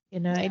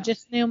 I Yeah.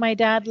 just knew my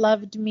dad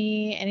loved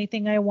me.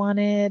 Anything I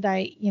wanted,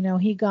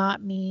 he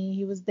got me.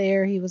 He was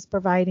there. He was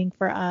providing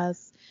for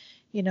us,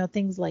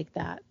 things like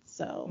that.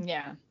 So,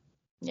 Yeah.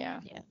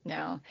 Yeah. yeah,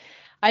 No.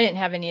 I didn't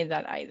have any of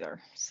that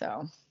either.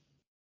 So,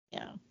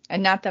 yeah.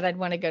 and not that I'd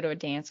want to go to a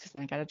dance because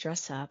I got to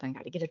dress up. I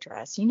got to get a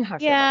dress. You know how I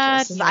feel about Yeah,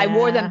 dresses. I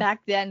wore them yeah,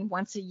 back then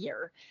once a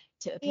year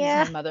to appease my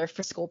yeah, mother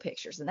for school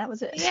pictures, and that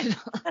was it. yeah.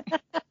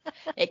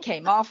 It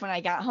came off when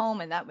I got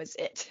home, and that was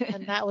it.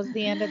 And that was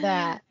the end of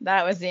that.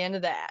 That was the end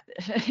of that.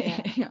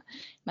 Yeah,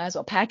 Might as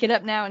well pack it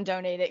up now and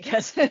donate it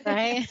because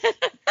right?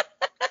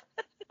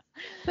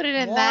 Put it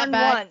in that worn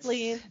bag, once,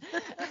 please.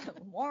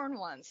 worn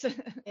once,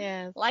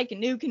 Yes. like a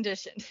new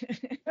condition.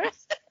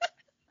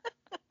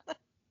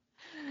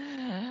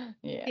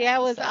 See, I Yeah,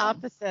 was so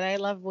opposite. I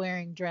love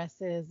wearing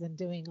dresses and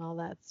doing all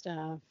that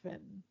stuff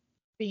and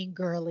being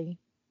girly.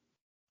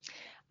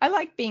 I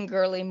like being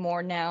girly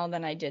more now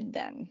than I did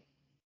then,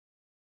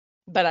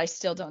 but I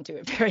still don't do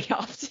it very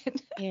often.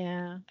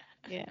 Yeah,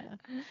 yeah.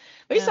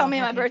 But you saw No, me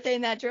on my my, birthday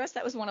in that dress.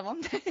 That was one of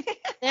them.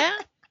 yeah,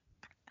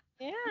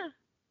 yeah.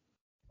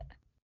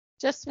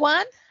 Just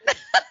one?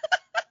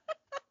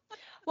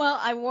 Well,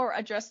 I wore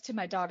a dress to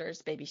my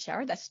daughter's baby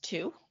shower. That's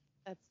two.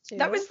 That's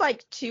That two. was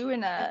like two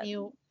in And a.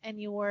 you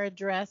wore a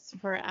dress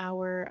for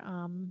our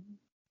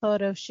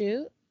photo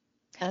shoot.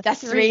 That's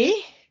That's three.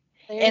 three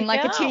There in you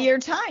like a go. 2 year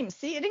time.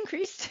 See, it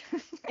increased.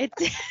 It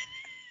did.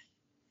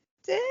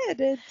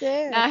 It Now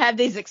did. I have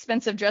these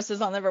expensive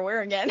dresses I'll never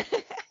wear again.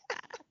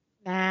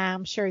 Nah,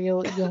 I'm sure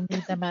you'll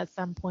need them at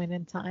some point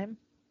in time.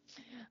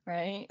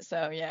 Right?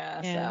 So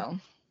yeah, Yeah. so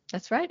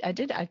that's right. I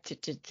did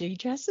three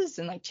dresses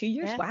in like 2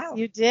 years. Yes, Wow.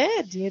 you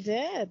did. You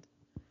did.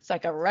 It's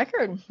like a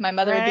record. My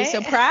mother would be so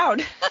Right?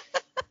 proud.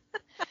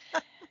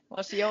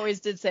 Well, she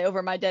always did say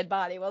over my dead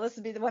body. Well, this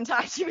would be the one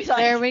time she'd be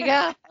There like, we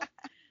go.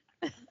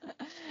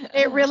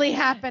 It really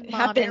happened, it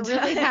Mom. It happened.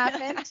 really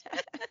happened.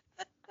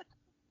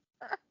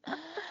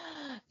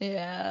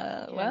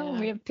 Yeah, well, Yeah.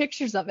 we have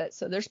pictures of it,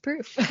 so there's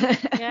proof.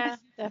 Yeah,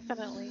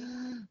 definitely.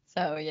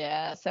 So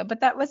yeah,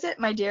 but that was it,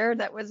 my dear.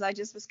 I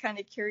just was kind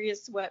of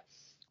curious what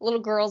little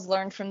girls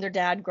learned from their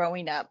dad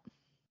growing up.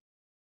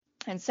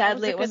 And That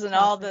was sadly, a it good wasn't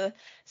all topic. the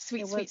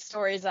It sweet, was sweet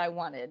stories I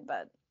wanted,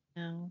 but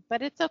no,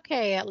 but it's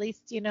okay. At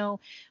least,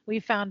 we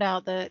found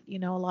out that, a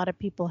lot of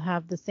people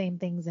have the same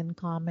things in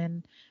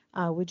common.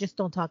 We just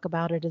don't talk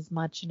about it as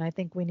much, and I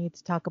think we need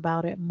to talk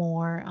about it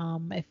more.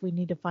 If we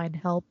need to find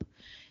help,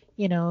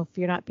 if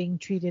you're not being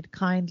treated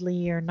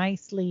kindly or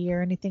nicely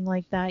or anything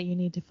like that, you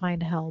need to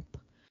find help.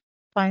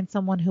 Find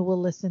someone who will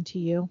listen to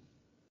you.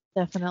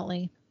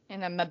 Definitely.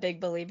 and I'm a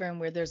big believer in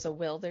where there's a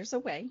will, there's a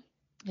way.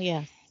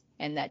 Yes.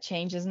 And that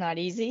change is not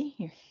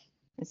easy.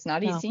 It's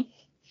not No, easy.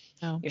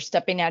 no. You're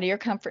stepping out of your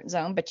comfort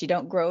zone, but you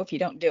don't grow if you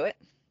don't do it.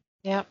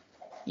 Yep.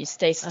 You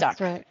stay That's stuck.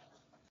 right.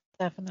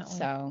 Definitely.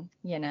 So,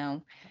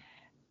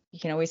 you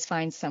can always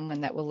find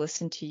someone that will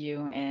listen to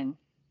you, and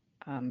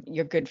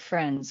your good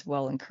friends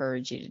will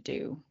encourage you to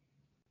do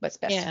what's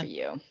best Yeah, for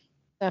you,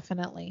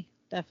 definitely.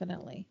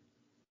 Definitely.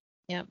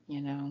 Yep.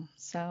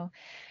 So,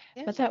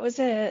 Yeah. but that was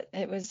it.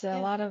 It was a Yeah.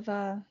 lot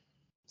of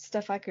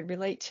stuff I could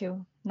relate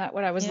to, not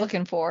what I was Yeah.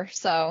 looking for.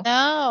 So,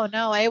 No,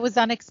 no, it was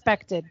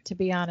unexpected, to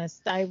be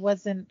honest. I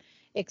wasn't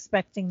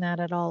expecting that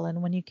at all.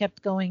 And when you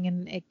kept going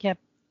and it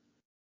kept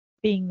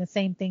being the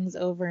same things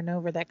over and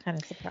over, that kind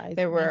of surprised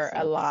there me. were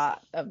a So,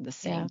 lot of the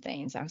yeah, same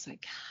things. I was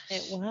like,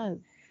 it gosh, was.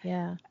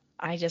 Yeah,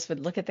 I just would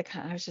look at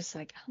I was just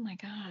like, oh my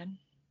God,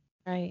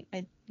 right.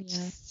 I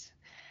Yeah, just,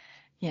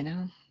 you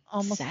know,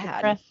 almost sad.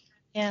 depressed.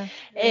 Yeah,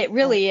 very It sad.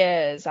 really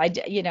is.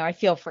 I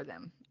feel for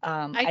them.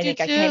 I I do think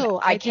too.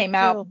 I I do came too.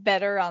 out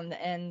better on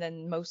the end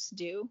than most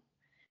do.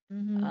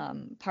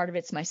 Mhm. Part of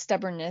it's my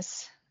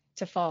stubbornness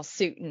to follow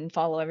suit and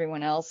follow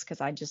everyone else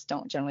because I just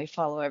don't generally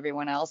follow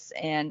everyone else,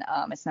 and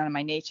it's not in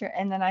my nature.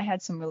 And then I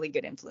had some really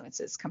good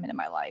influences come into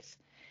my life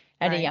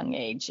at a Right. young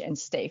age and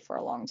stay for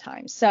a long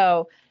time.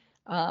 So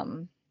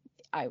um,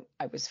 I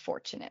was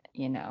fortunate,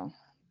 Mhm.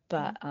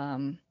 but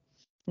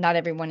not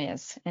everyone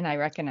is, and I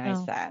recognize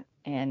No. that.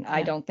 And I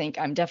Yeah. don't think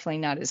I'm definitely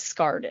not as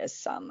scarred as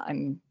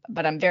some.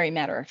 But I'm very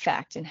matter of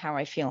fact in how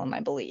I feel in my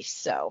beliefs.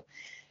 So,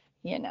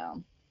 you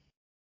know,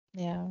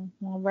 Yeah.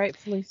 Well,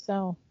 rightfully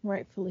so.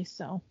 Rightfully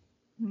so.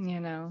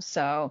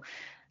 so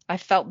I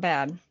felt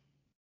bad.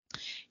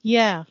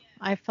 Yeah,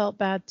 I felt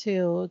bad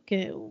too.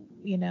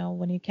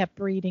 When you kept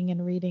reading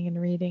and reading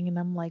and reading, and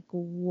I'm like,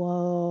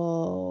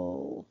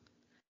 whoa.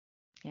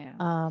 Yeah.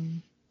 A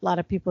lot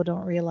of people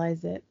don't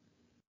realize it,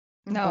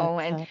 but No,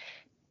 and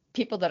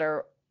people that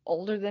are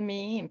older than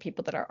me and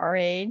people that are our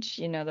age,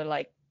 they're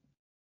like,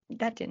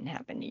 that didn't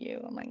happen to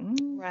you. I'm like,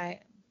 right.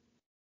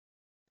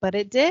 But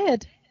it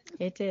did.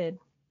 it did.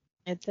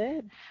 It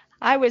did.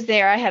 I was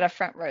there. I had a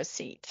front row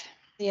seat.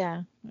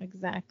 Yeah,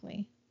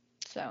 exactly.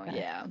 So, Exactly.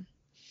 yeah.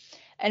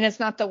 And it's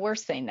not the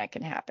worst thing that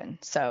can happen.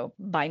 So,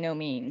 by no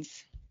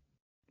means,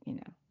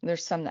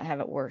 there's some that have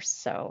it worse.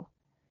 So,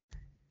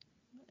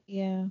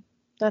 Yeah.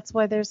 That's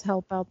why there's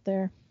help out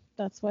there.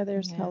 That's why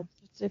there's yeah. help.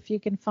 If you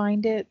can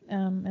find it,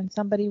 and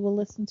somebody will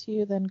listen to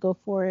you, then go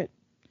for it.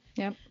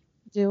 Yep.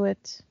 Do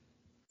it.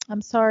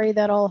 I'm sorry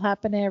that all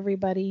happened to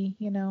everybody.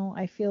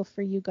 I feel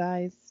for you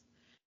guys.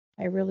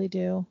 I really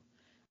do.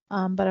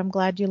 But I'm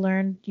glad you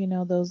learned,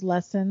 those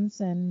lessons,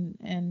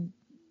 and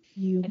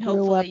you And grew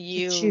hopefully up to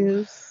you,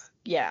 choose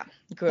yeah,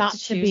 grew up to not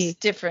to choose be.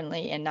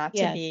 differently and not to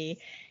Yes, be,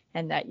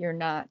 and that you're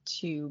not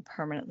too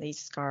permanently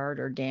scarred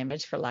or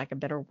damaged, for lack of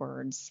better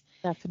words,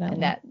 and definitely.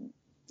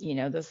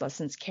 that, those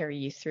lessons carry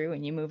you through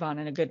and you move on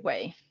in a good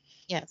way.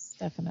 Yes,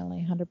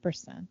 definitely.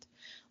 100%.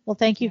 Well,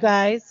 thank you Yeah.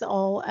 guys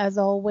all as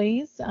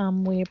always.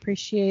 We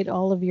appreciate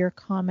all of your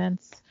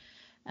comments.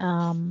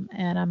 And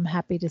I'm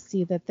happy to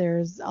see that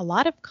there's a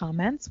lot of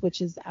comments,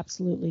 which is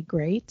absolutely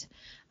great.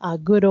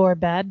 Good or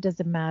bad,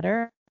 doesn't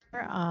matter.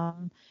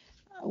 Um,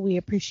 we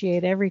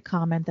appreciate every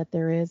comment that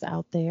there is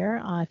out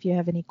there. If you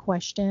have any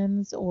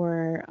questions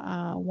or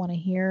want to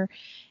hear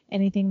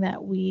anything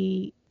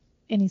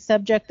any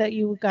subject that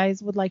you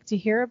guys would like to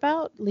hear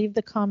about, leave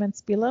the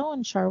comments below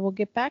and Char will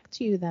get back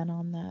to you then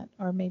on that.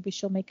 Or maybe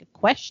she'll make a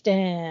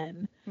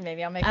question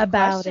Maybe I'll make a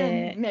about question.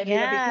 it. Maybe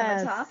it'll become a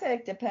Yes.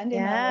 topic depending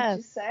on what Yes.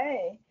 you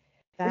say,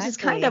 which is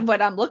kind of Exactly.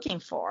 what I'm looking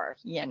for.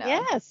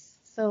 Yes.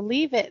 So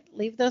leave it.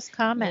 Leave those Yeah.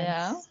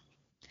 comments.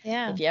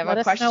 Yeah. If you have a Let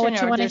us know question what you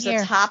or if want to there's a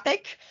hear.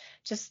 topic,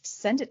 just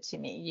send it to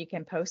me. You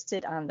can post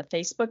it on the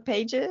Facebook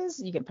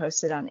pages. You can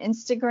post it on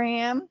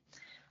Instagram.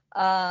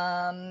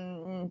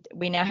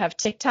 We now have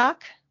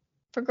TikTok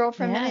for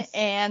Girlfriend Minute, Yes.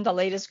 and the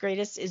latest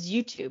greatest is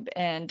YouTube.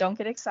 And don't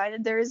get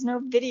excited, there is no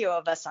video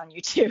of us on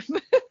YouTube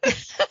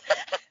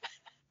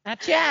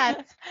Not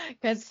yet.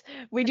 because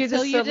we do Until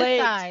this you so late.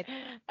 decide.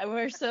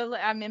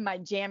 I'm in my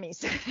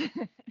jammies.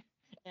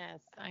 Yes,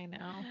 I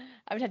know.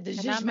 I would have to And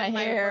zhuzh I'm my in my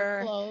work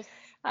hair. clothes.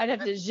 I'd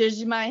have to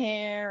zhuzh my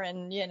hair,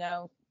 and We I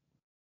don't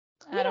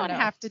don't know.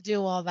 have to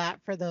do all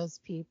that for those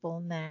people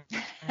now,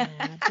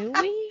 do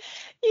we?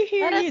 You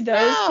hear Let you, us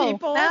those know.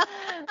 people, No,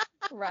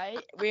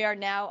 right? We are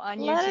now on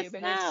let us YouTube,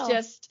 and it's know.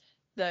 just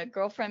the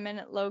Girlfriend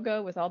Minute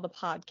logo with all the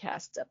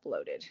podcasts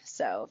uploaded.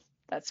 So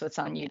that's what's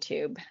on Yeah,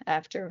 YouTube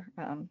after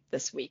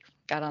this week.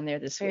 Got on there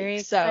this very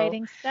week. So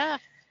exciting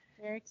stuff.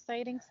 Very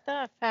exciting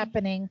stuff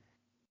happening.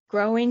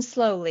 growing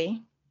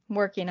slowly,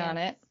 working on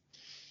Yes.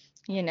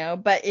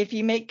 it, But if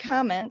you make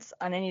comments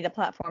on any of the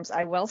platforms,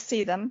 I will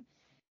see them,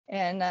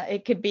 and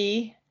it could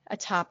be a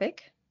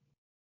topic.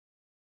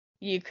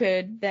 You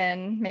could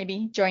then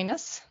maybe join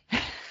us.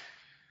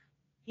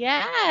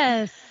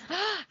 Yes.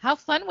 How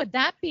fun would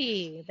that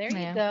be? There you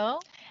Yeah. go.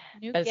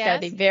 New But it's got to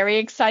be guest. very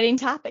exciting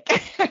topic.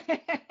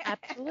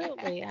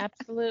 Absolutely.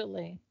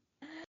 Absolutely.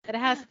 It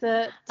has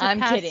to I'm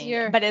pass kidding,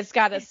 your, but it's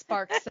got to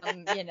spark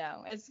some,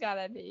 it's got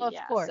to be, of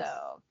yeah. course.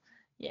 So,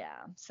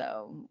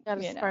 Got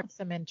to spark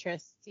some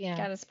interest. Yeah.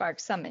 got to spark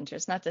some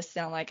interest. Not to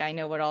sound like I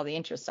know what all the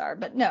interests are,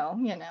 but no,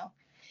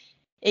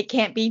 it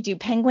can't be, do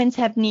penguins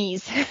have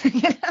knees?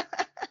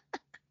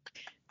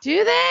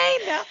 Do they?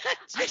 No,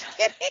 just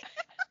kidding.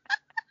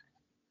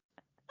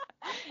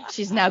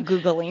 She's now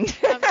Googling.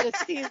 I'm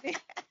just teasing.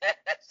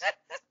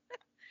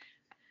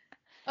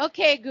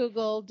 Okay,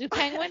 Google, do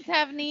penguins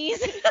have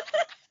knees?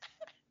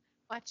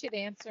 Watch it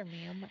answer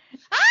me. I'm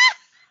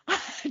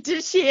like,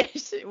 Did she?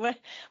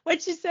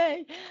 What'd she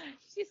say?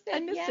 she I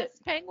said, missed yes, it.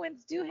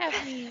 penguins do have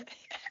knees.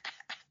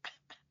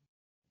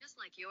 Just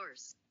like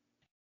yours.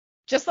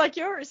 Just like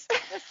yours.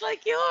 Just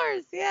like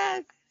yours.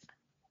 Yes.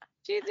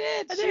 She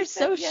did. They're She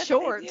said, so yes,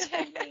 short. they do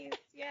have knees.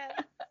 Yes.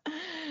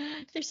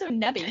 They're so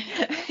nubby.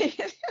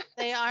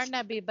 They are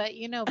nubby, but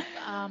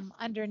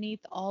underneath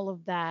all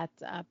of that,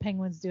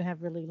 penguins do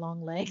have really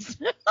long legs.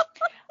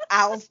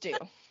 Owls do.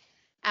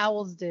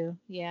 Owls do.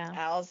 Yeah.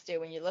 Owls do.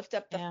 When you lift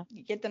up Yeah.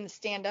 you get them to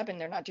stand up and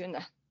they're not doing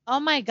the Oh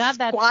my God,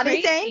 that's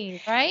squatty crazy, thing,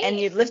 right? and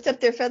you lift up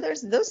their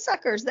feathers. Those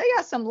suckers, they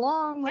got some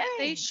long legs.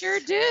 They sure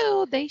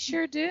do. They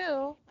sure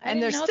do. I And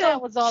didn't they're know that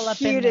still was all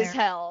up in cute as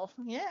there. hell.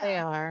 They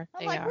Yeah. are. I'm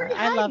They like, where are are. you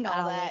I love hiding all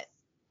owls. that?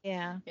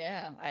 Yeah.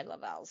 Yeah, I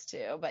love owls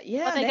too. But Well,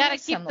 yeah, they they got to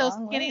have keep some those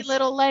long skinny legs.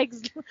 little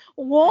legs I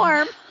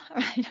warm. know,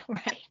 I know,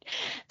 right?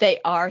 They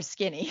are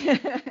skinny.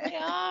 They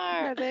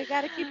are. They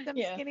got to keep them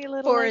Yeah. skinny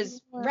little For legs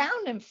as warm.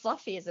 round and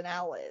fluffy as an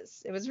owl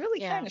is, it was really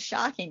Yeah. kind of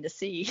shocking to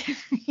see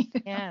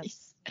Yes.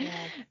 these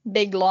Yes.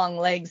 big long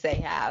legs they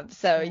have.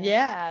 So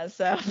Yeah.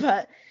 so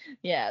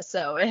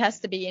it has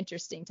to be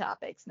interesting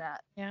topics,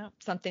 not Yeah.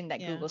 something that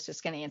Yeah. Google's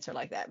just going to answer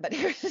like that. But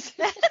here's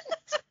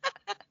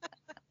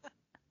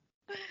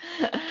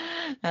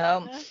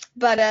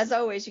but as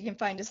always, you can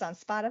find us on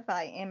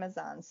Spotify,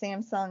 Amazon,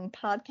 Samsung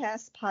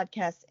Podcasts,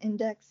 Podcast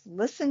Index,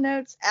 Listen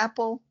Notes,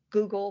 Apple,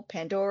 Google,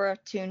 Pandora,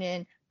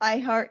 TuneIn,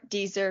 iHeart,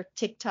 Deezer,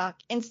 TikTok,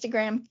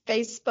 Instagram,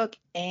 Facebook,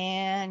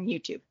 and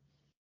YouTube.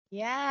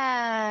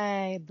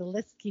 Yay. The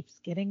list keeps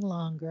getting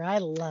longer. I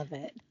love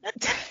it. I'm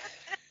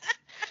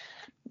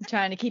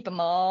trying to keep them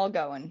all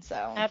going,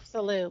 so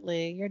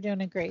Absolutely. You're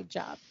doing a great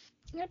job.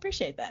 I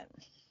appreciate that.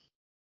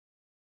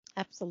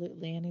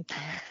 Absolutely.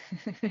 Anytime.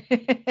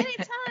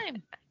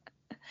 Anytime.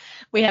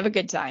 We have a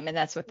good time, and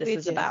that's what this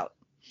is about.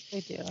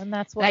 We do, and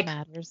that's what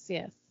matters.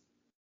 Yes.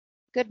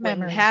 Good memories.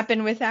 Wouldn't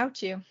happen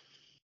without you.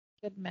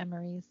 Good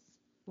memories.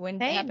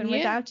 Wouldn't happen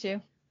without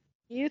you.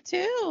 You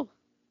too.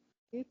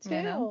 You too.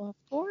 You know?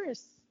 Of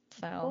course.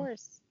 So. Of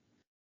course.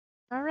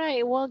 All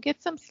right. Well,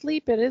 get some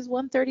sleep. It is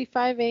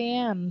 1:35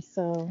 a.m.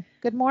 So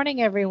good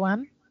morning,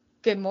 everyone.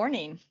 Good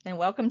morning, and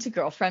welcome to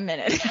Girlfriend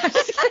Minute.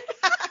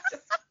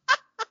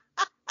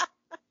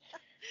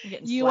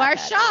 You are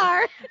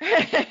Shar.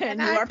 And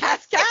you are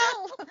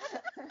Pascal.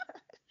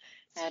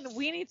 And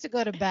we need to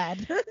go to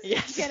bed.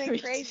 Yes, it's getting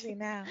crazy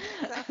now.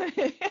 So.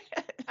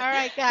 All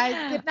right,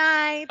 guys. Good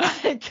night.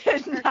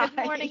 Good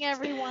morning,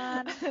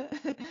 everyone.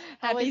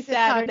 Happy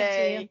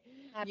Saturday.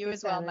 Happy you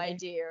as Saturday. well, my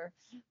dear.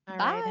 All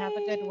Bye. right. Have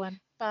a good one.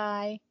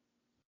 Bye.